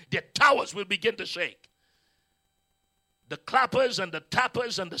sudden, their towers will begin to shake. The clappers and the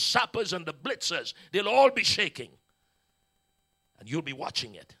tappers and the sappers and the blitzers, they'll all be shaking. And you'll be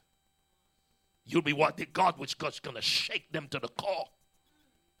watching it. You'll be what God was going to shake them to the core.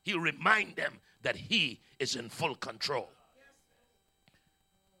 He'll remind them that He is in full control.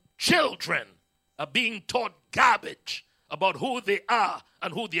 Children are being taught garbage about who they are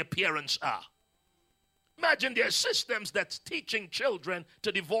and who their parents are. Imagine there are systems that's teaching children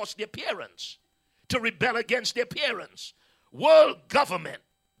to divorce their parents, to rebel against their parents. World government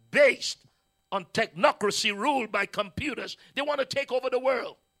based on technocracy ruled by computers. They want to take over the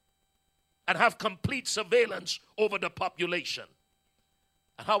world and have complete surveillance over the population.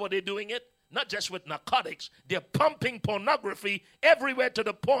 And how are they doing it? Not just with narcotics. They're pumping pornography everywhere to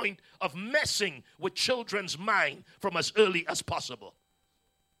the point of messing with children's mind from as early as possible.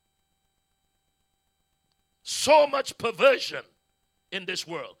 So much perversion in this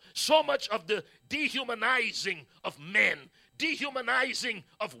world. So much of the dehumanizing of men, dehumanizing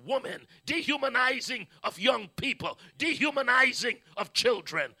of women, dehumanizing of young people, dehumanizing of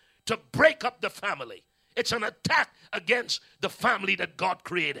children to break up the family. It's an attack against the family that God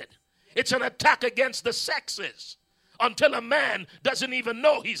created. It's an attack against the sexes. Until a man doesn't even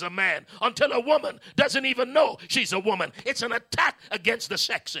know he's a man. Until a woman doesn't even know she's a woman. It's an attack against the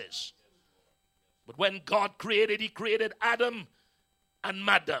sexes. But when God created, He created Adam and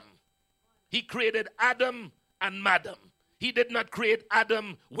Madam. He created Adam and Madam. He did not create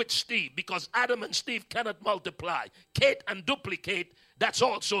Adam with Steve, because Adam and Steve cannot multiply. Kate and duplicate, that's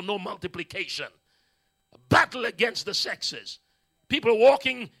also no multiplication. A battle against the sexes. People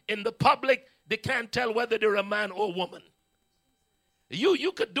walking in the public, they can't tell whether they're a man or a woman.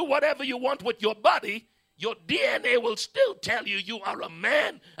 You could do whatever you want with your body. Your DNA will still tell you you are a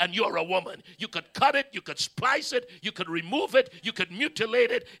man and you're a woman. You could cut it, you could splice it, you could remove it, you could mutilate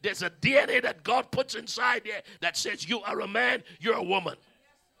it. There's a DNA that God puts inside there that says you are a man, you're a woman.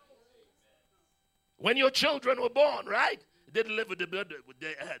 When your children were born, right? They delivered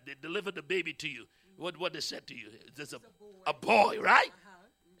the baby to you. What they said to you? There's a boy, right?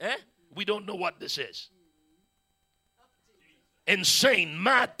 We don't know what this is. Insane,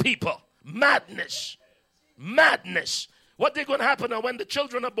 mad people, madness. Madness. What's going to happen now when the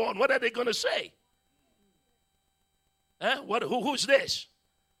children are born? What are they going to say? Who's this?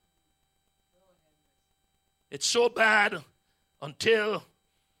 It's so bad until,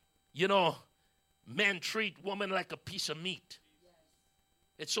 men treat women like a piece of meat.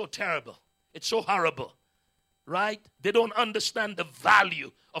 It's so terrible. It's so horrible. Right? They don't understand the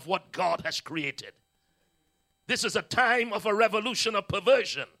value of what God has created. This is a time of a revolution of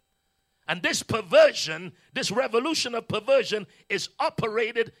perversion. And this perversion, this revolution of perversion is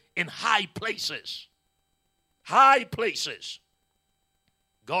operated in high places. High places.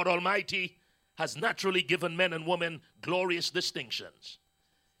 God Almighty has naturally given men and women glorious distinctions.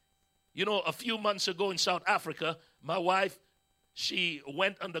 A few months ago in South Africa, my wife, she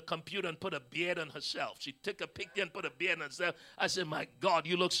went on the computer and put a beard on herself. She took a picture and put a beard on herself. I said, my God,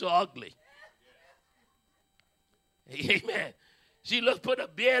 you look so ugly. Amen. She put a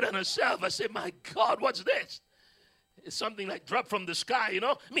beard on herself. I said, my God, what's this? It's something like dropped from the sky,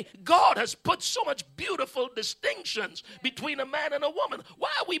 God has put so much beautiful distinctions between a man and a woman. Why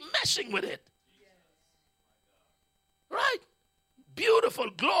are we messing with it? Right? Beautiful,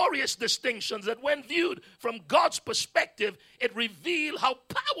 glorious distinctions that when viewed from God's perspective, it reveals how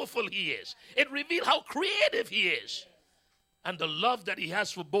powerful He is. It reveals how creative He is. And the love that He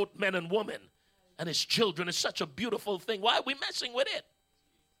has for both men and women. And His children is such a beautiful thing. Why are we messing with it?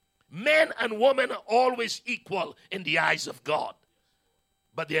 Men and women are always equal in the eyes of God.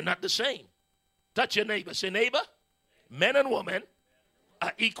 but they're not the same. Touch your neighbor. Say, neighbor, men and women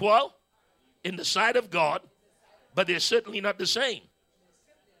are equal in the sight of God, but they're certainly not the same.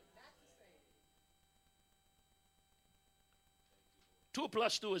 Two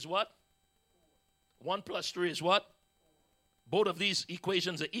plus two is what? 1 plus 3 is what? Both of these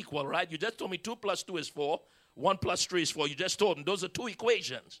equations are equal, right? You just told me 2 plus 2 is 4. 1 plus 3 is 4. You just told them those are two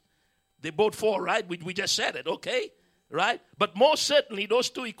equations. They both 4, right? We just said it, okay? Right? But more certainly, those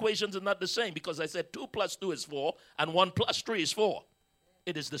two equations are not the same because I said 2 plus 2 is 4 and 1 plus 3 is 4.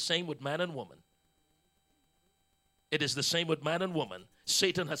 It is the same with man and woman. It is the same with man and woman.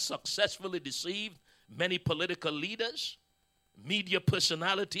 Satan has successfully deceived many political leaders, media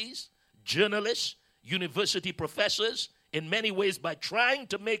personalities, journalists, university professors, in many ways by trying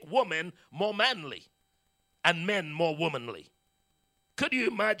to make women more manly and men more womanly. Could you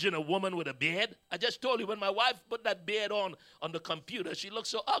imagine a woman with a beard? I just told you when my wife put that beard on the computer, she looked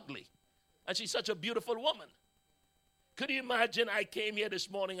so ugly. And she's such a beautiful woman. Could you imagine I came here this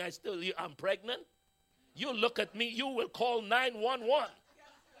morning, I'm pregnant? You look at me, you will call 911.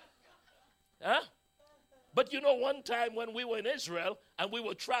 Huh? But you know, one time when we were in Israel and we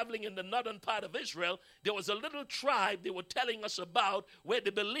were traveling in the northern part of Israel, there was a little tribe they were telling us about where they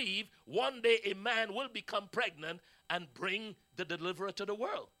believe one day a man will become pregnant and bring the deliverer to the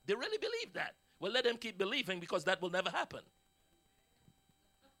world. They really believe that. Well, let them keep believing because that will never happen.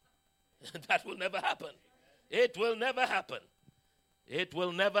 That will never happen. It will never happen. It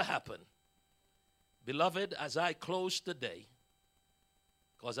will never happen. Beloved, as I close today,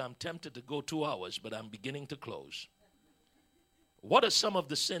 because I'm tempted to go 2 hours, but I'm beginning to close. What are some of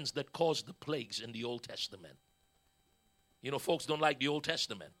the sins that caused the plagues in the Old Testament? You know, folks don't like the Old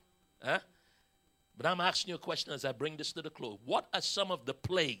Testament. Huh? But I'm asking you a question as I bring this to the close. What are some of the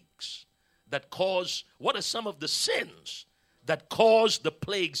plagues that what are some of the sins that caused the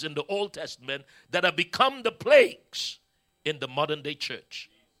plagues in the Old Testament that have become the plagues in the modern day church?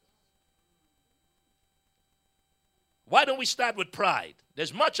 Why don't we start with pride?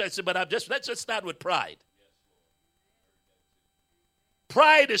 There's much I say, but let's just start with pride.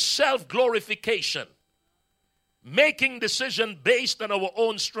 Pride is self-glorification, making decisions based on our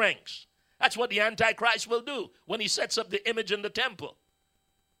own strengths. That's what the Antichrist will do when he sets up the image in the temple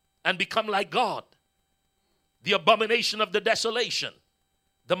and become like God. The abomination of the desolation,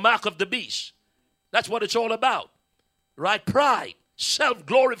 the mark of the beast. That's what it's all about, right? Pride.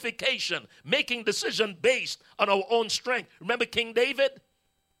 Self-glorification, making decisions based on our own strength. Remember King David?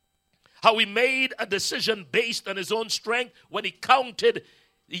 How he made a decision based on his own strength when he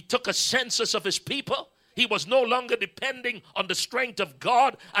took a census of his people. He was no longer depending on the strength of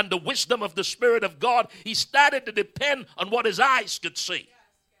God and the wisdom of the Spirit of God. He started to depend on what his eyes could see.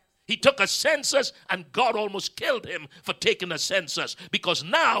 He took a census and God almost killed him for taking a census because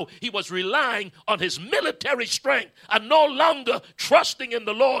now he was relying on his military strength and no longer trusting in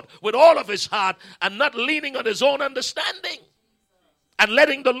the Lord with all of his heart and not leaning on his own understanding and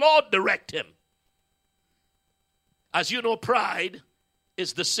letting the Lord direct him. As you know, pride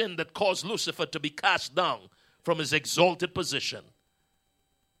is the sin that caused Lucifer to be cast down from his exalted position.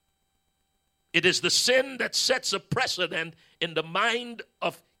 It is the sin that sets a precedent in the mind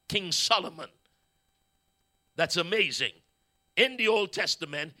of King Solomon. That's amazing. In the Old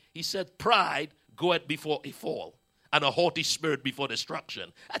Testament, he said, pride goeth before a fall, and a haughty spirit before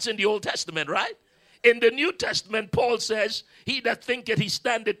destruction. That's in the Old Testament, right? In the New Testament, Paul says, he that thinketh he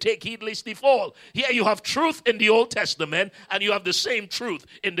standeth, take heed lest he fall. Here you have truth in the Old Testament, and you have the same truth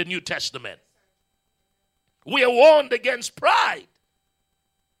in the New Testament. We are warned against pride.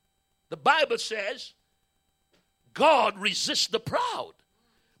 The Bible says, God resists the proud,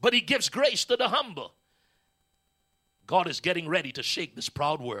 but he gives grace to the humble. God is getting ready to shake this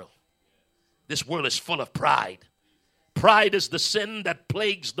proud world. This world is full of pride. Pride is the sin that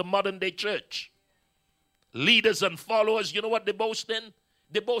plagues the modern day church. Leaders and followers, you know what they boast in?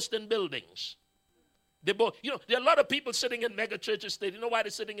 They boast in buildings. There are a lot of people sitting in mega churches today. You know why they're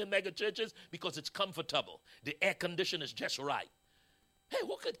sitting in mega churches? Because it's comfortable. The air condition is just right. Hey,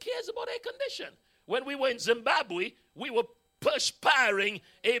 who cares about air condition? When we were in Zimbabwe, we were perspiring,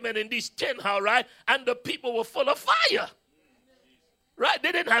 amen, in these tin house, right? And the people were full of fire, right?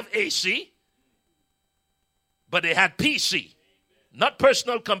 They didn't have AC, but they had PC, not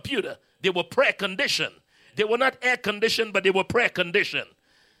personal computer. They were prayer conditioned. They were not air conditioned, but they were prayer conditioned,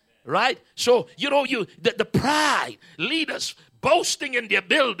 right? So, the pride, leaders boasting in their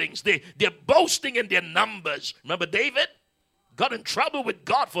buildings, they're boasting in their numbers. Remember David? Got in trouble with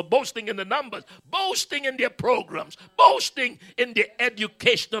God for boasting in the numbers, boasting in their programs, boasting in their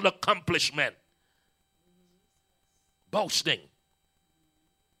educational accomplishment. Boasting.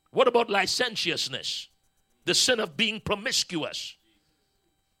 What about licentiousness? The sin of being promiscuous,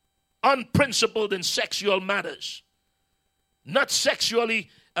 unprincipled in sexual matters, not sexually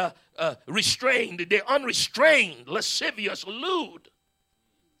restrained. They're unrestrained, lascivious, lewd.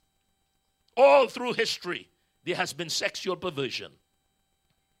 All through history, there has been sexual perversion.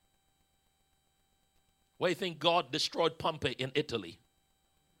 Why do you think God destroyed Pompeii in Italy?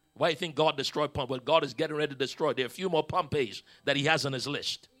 Why do you think God destroyed Pompeii? Well, God is getting ready to destroy. There are a few more Pompeiis that he has on his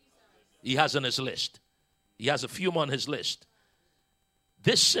list. He has on his list. He has a few more on his list.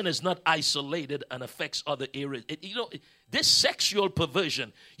 This sin is not isolated and affects other areas. This sexual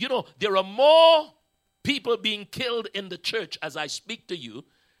perversion, there are more people being killed in the church as I speak to you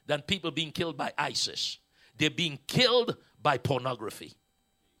than people being killed by ISIS. They're being killed by pornography.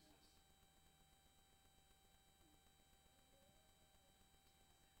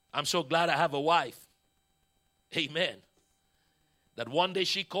 I'm so glad I have a wife. Amen. That one day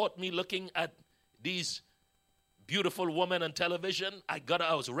she caught me looking at these beautiful women on television. I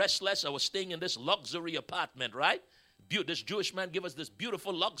was restless. I was staying in this luxury apartment, right? This Jewish man gave us this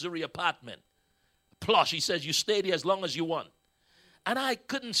beautiful luxury apartment. Plush. He says, you stay there as long as you want. And I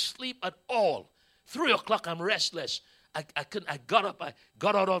couldn't sleep at all. 3 o'clock, I'm restless. I got up. I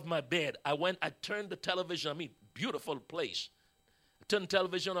got out of my bed. I turned the television. Beautiful place. I turned the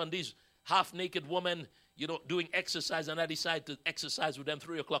television on these half-naked women, doing exercise, and I decided to exercise with them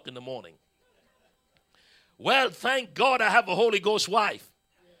 3 o'clock in the morning. Well, thank God I have a Holy Ghost wife.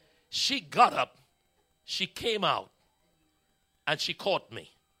 She got up, she came out, and she caught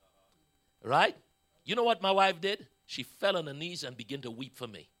me. Right? You know what my wife did? She fell on her knees and began to weep for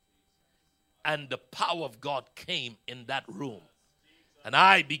me. And the power of God came in that room. And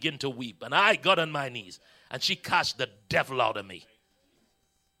I began to weep, and I got on my knees, and she cast the devil out of me.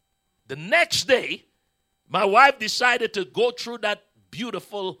 The next day, my wife decided to go through that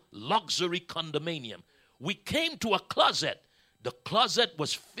beautiful luxury condominium. We came to a closet. The closet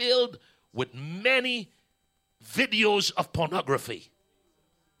was filled with many videos of pornography.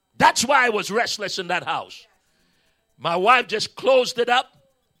 That's why I was restless in that house. My wife just closed it up.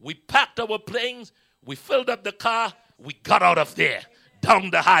 We packed our things. We filled up the car. We got out of there, down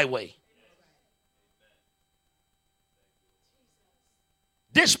the highway.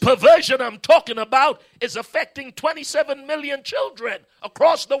 This perversion I'm talking about is affecting 27 million children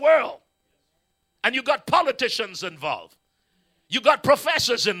across the world. And you got politicians involved. You got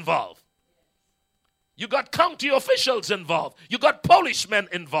professors involved. You got county officials involved. You got policemen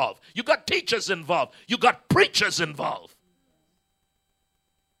involved. You got teachers involved. You got preachers involved.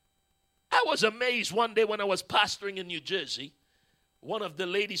 I was amazed one day when I was pastoring in New Jersey. One of the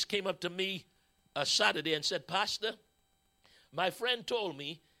ladies came up to me Saturday and said, Pastor, my friend told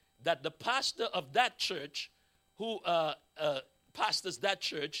me that the pastor of that church, who pastors that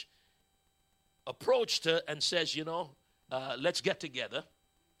church, approached her and says, let's get together.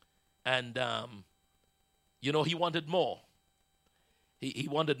 And, he wanted more. He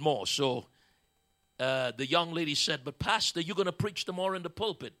wanted more. So the young lady said, but Pastor, you're going to preach tomorrow in the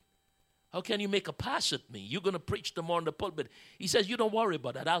pulpit. How can you make a pass at me? You're going to preach tomorrow in the pulpit. He says, you don't worry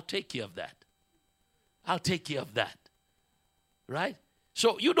about that. I'll take care of that. I'll take care of that. Right?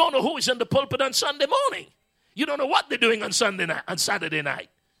 So you don't know who is in the pulpit on Sunday morning. You don't know what they're doing on Saturday night.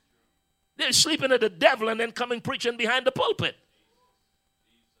 They're sleeping at the devil and then coming preaching behind the pulpit.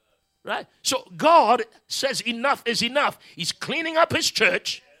 Right? So God says enough is enough. He's cleaning up his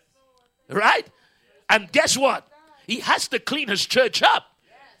church. Right? And guess what? He has to clean his church up.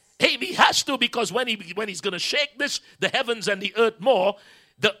 Hey, he has to, because when he's going to shake the heavens and the earth more,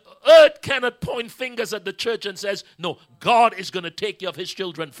 the earth cannot point fingers at the church and says, no, God is going to take care of his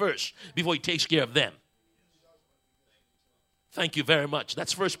children first before he takes care of them. Thank you very much.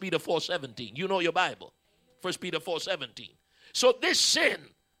 That's 1 Peter 4:17. You know your Bible. 1 Peter 4:17. So this sin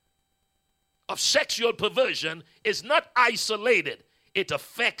of sexual perversion is not isolated. It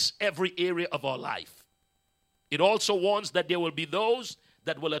affects every area of our life. It also warns that there will be those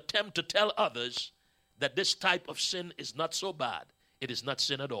that will attempt to tell others that this type of sin is not so bad. It is not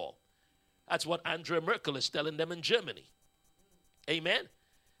sin at all. That's what Angela Merkel is telling them in Germany. Amen?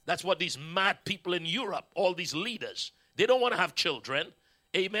 That's what these mad people in Europe, all these leaders, they don't want to have children.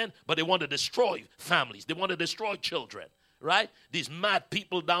 Amen? But they want to destroy families. They want to destroy children. Right? These mad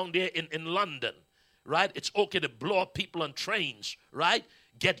people down there in London. Right? It's okay to blow up people on trains. Right?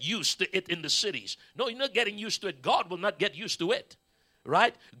 Get used to it in the cities. No, you're not getting used to it. God will not get used to it.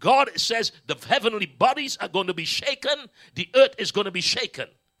 Right? God says the heavenly bodies are going to be shaken. The earth is going to be shaken.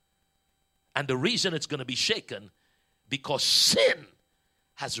 And the reason it's going to be shaken, because sin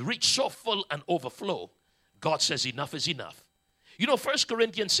has reached so full and overflow, God says enough is enough. You know, 1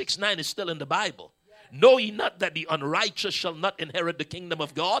 Corinthians 6:9 is still in the Bible. Know ye not that the unrighteous shall not inherit the kingdom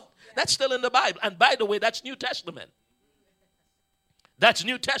of God? That's still in the Bible. And by the way, that's New Testament. That's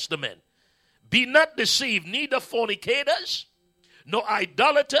New Testament. Be not deceived, neither fornicators, nor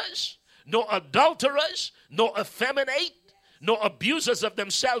idolaters, nor adulterers, nor effeminate, nor abusers of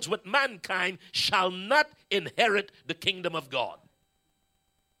themselves with mankind shall not inherit the kingdom of God.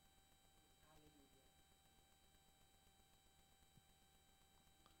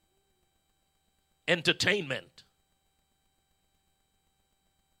 Entertainment.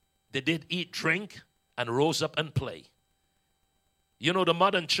 They did eat, drink, and rose up and play. You know, the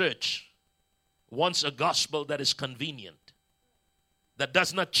modern church wants a gospel that is convenient, that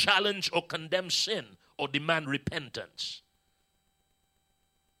does not challenge or condemn sin or demand repentance.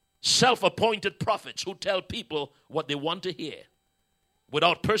 Self-appointed prophets who tell people what they want to hear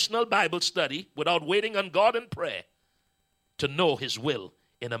without personal Bible study, without waiting on God in prayer to know his will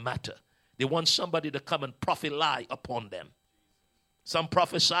in a matter. They want somebody to come and prophesy upon them. Some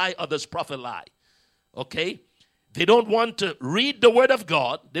prophesy, others prophesy. Okay? They don't want to read the word of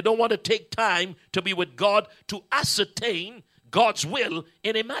God. They don't want to take time to be with God to ascertain God's will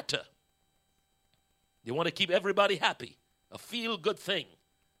in a matter. They want to keep everybody happy. A feel-good thing.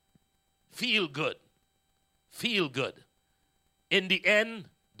 Feel good. Feel good. In the end,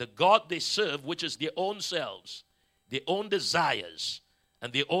 the God they serve, which is their own selves, their own desires,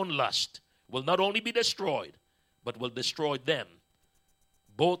 and their own lust, will not only be destroyed, but will destroy them,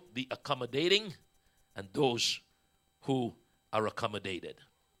 both the accommodating and those who are accommodated.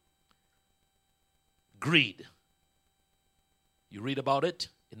 Greed. You read about it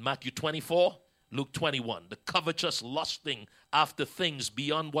in Matthew 24, Luke 21. The covetous lusting after things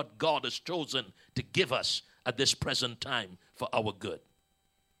beyond what God has chosen to give us at this present time for our good.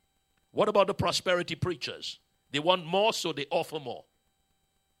 What about the prosperity preachers? They want more, so they offer more.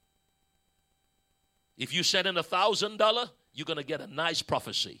 If you send in $1,000, you're going to get a nice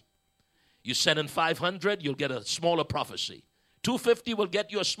prophecy. You send in $500, you'll get a smaller prophecy. $250 will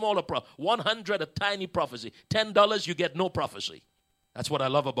get you a smaller prophecy. $100, a tiny prophecy. $10, you get no prophecy. That's what I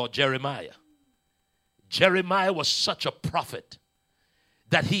love about Jeremiah. Jeremiah was such a prophet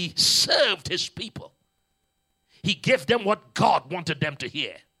that he served his people. He gave them what God wanted them to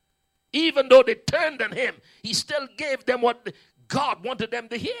hear. Even though they turned on him, he still gave them what God wanted them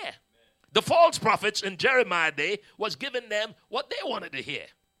to hear. The false prophets in Jeremiah's day was giving them what they wanted to hear.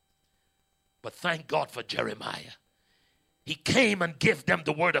 But thank God for Jeremiah. He came and gave them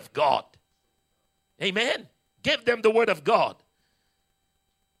the word of God. Amen? Give them the word of God.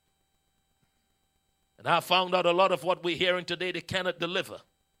 And I found out a lot of what we're hearing today they cannot deliver.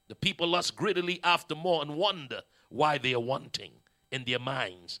 The people lust greedily after more and wonder why they are wanting in their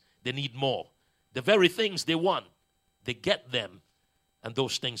minds. They need more. The very things they want, they get them, and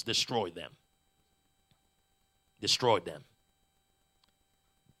those things destroy them. Destroy them.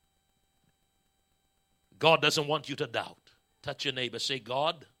 God doesn't want you to doubt. Touch your neighbor. Say,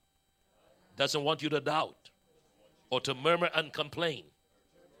 God doesn't want you to doubt or to murmur and complain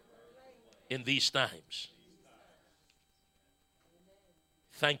in these times.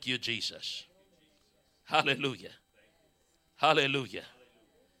 Thank you, Jesus. Hallelujah. Hallelujah.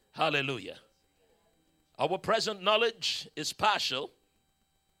 Hallelujah. Our present knowledge is partial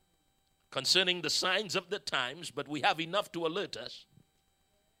concerning the signs of the times, but we have enough to alert us.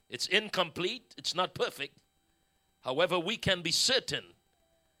 It's incomplete. It's not perfect. However, we can be certain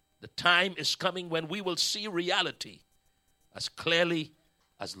the time is coming when we will see reality as clearly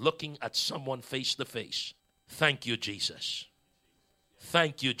as looking at someone face to face. Thank you, Jesus.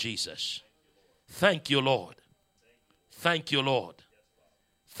 Thank you, Jesus. Thank you, Lord. Thank you, Lord.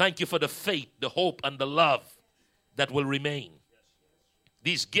 Thank you for the faith, the hope, and the love that will remain.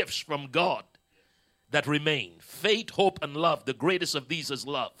 These gifts from God that remain. Faith, hope, and love. The greatest of these is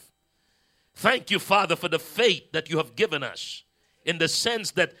love. Thank you, Father, for the faith that you have given us in the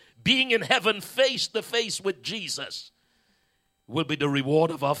sense that being in heaven face to face with Jesus will be the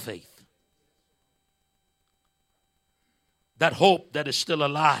reward of our faith. That hope that is still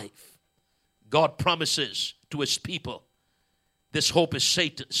alive, God promises to his people. This hope is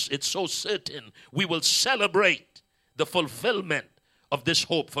Satan's. It's so certain we will celebrate the fulfillment of this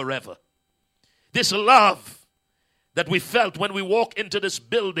hope forever. This love that we felt when we walked into this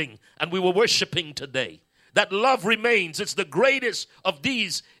building and we were worshiping today, that love remains. It's the greatest of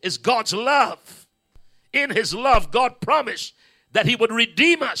these is God's love. In his love, God promised that he would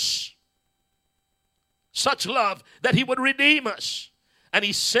redeem us. Such love that he would redeem us. And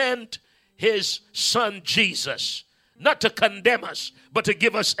he sent his son Jesus, not to condemn us, but to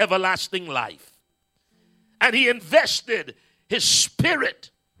give us everlasting life. And he invested His Spirit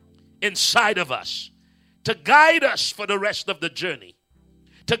inside of us to guide us for the rest of the journey,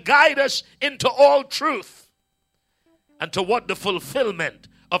 to guide us into all truth and toward the fulfillment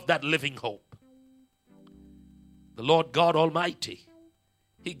of that living hope. The Lord God Almighty,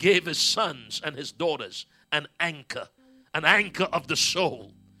 He gave His sons and His daughters an anchor of the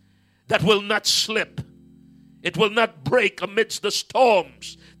soul that will not slip. It will not break amidst the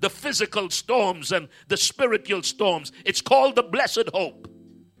storms, the physical storms and the spiritual storms. It's called the blessed hope.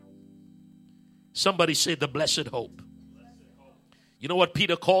 Somebody say the blessed hope. You know what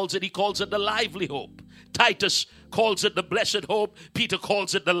Peter calls it? He calls it the lively hope. Titus calls it the blessed hope. Peter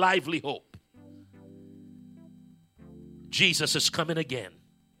calls it the lively hope. Jesus is coming again.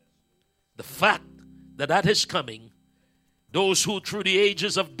 The fact that at His coming, those who through the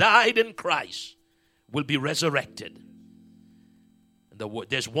ages have died in Christ will be resurrected. And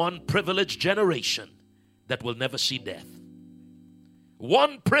there's one privileged generation that will never see death.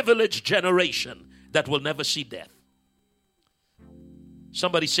 One privileged generation that will never see death.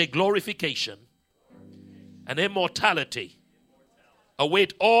 Somebody say glorification and immortality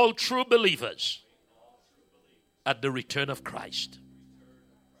await all true believers at the return of Christ.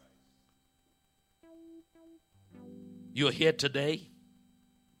 You're here today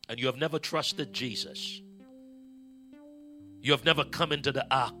and you have never trusted Jesus. You have never come into the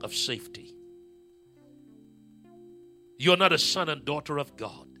ark of safety. You're not a son and daughter of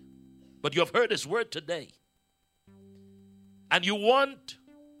God, but you have heard His word today. And you want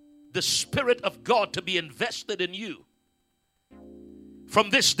the Spirit of God to be invested in you from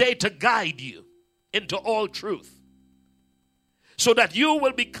this day to guide you into all truth, so that you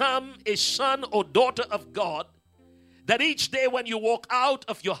will become a son or daughter of God, that each day when you walk out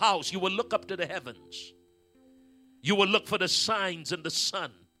of your house, you will look up to the heavens. You will look for the signs in the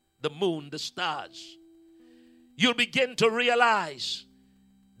sun, the moon, the stars. You'll begin to realize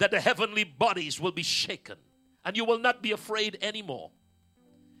that the heavenly bodies will be shaken, and you will not be afraid anymore,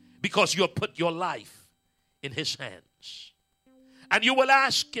 because you have put your life in His hands. And you will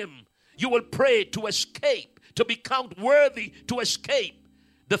ask Him, you will pray to escape, to be counted worthy to escape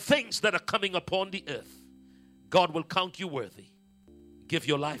the things that are coming upon the earth. God will count you worthy. Give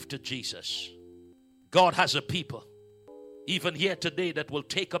your life to Jesus. God has a people, even here today, that will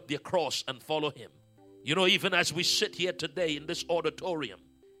take up their cross and follow Him. You know, even as we sit here today in this auditorium,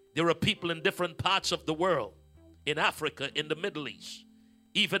 there are people in different parts of the world, in Africa, in the Middle East,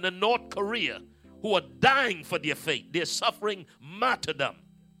 even in North Korea, who are dying for their faith. They're suffering martyrdom.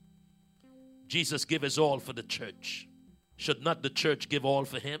 Jesus gave His all for the church. Should not the church give all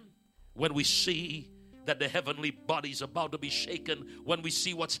for Him? When we see that the heavenly body's about to be shaken, when we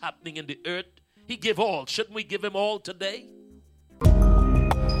see what's happening in the earth, He gave all. Shouldn't we give Him all today?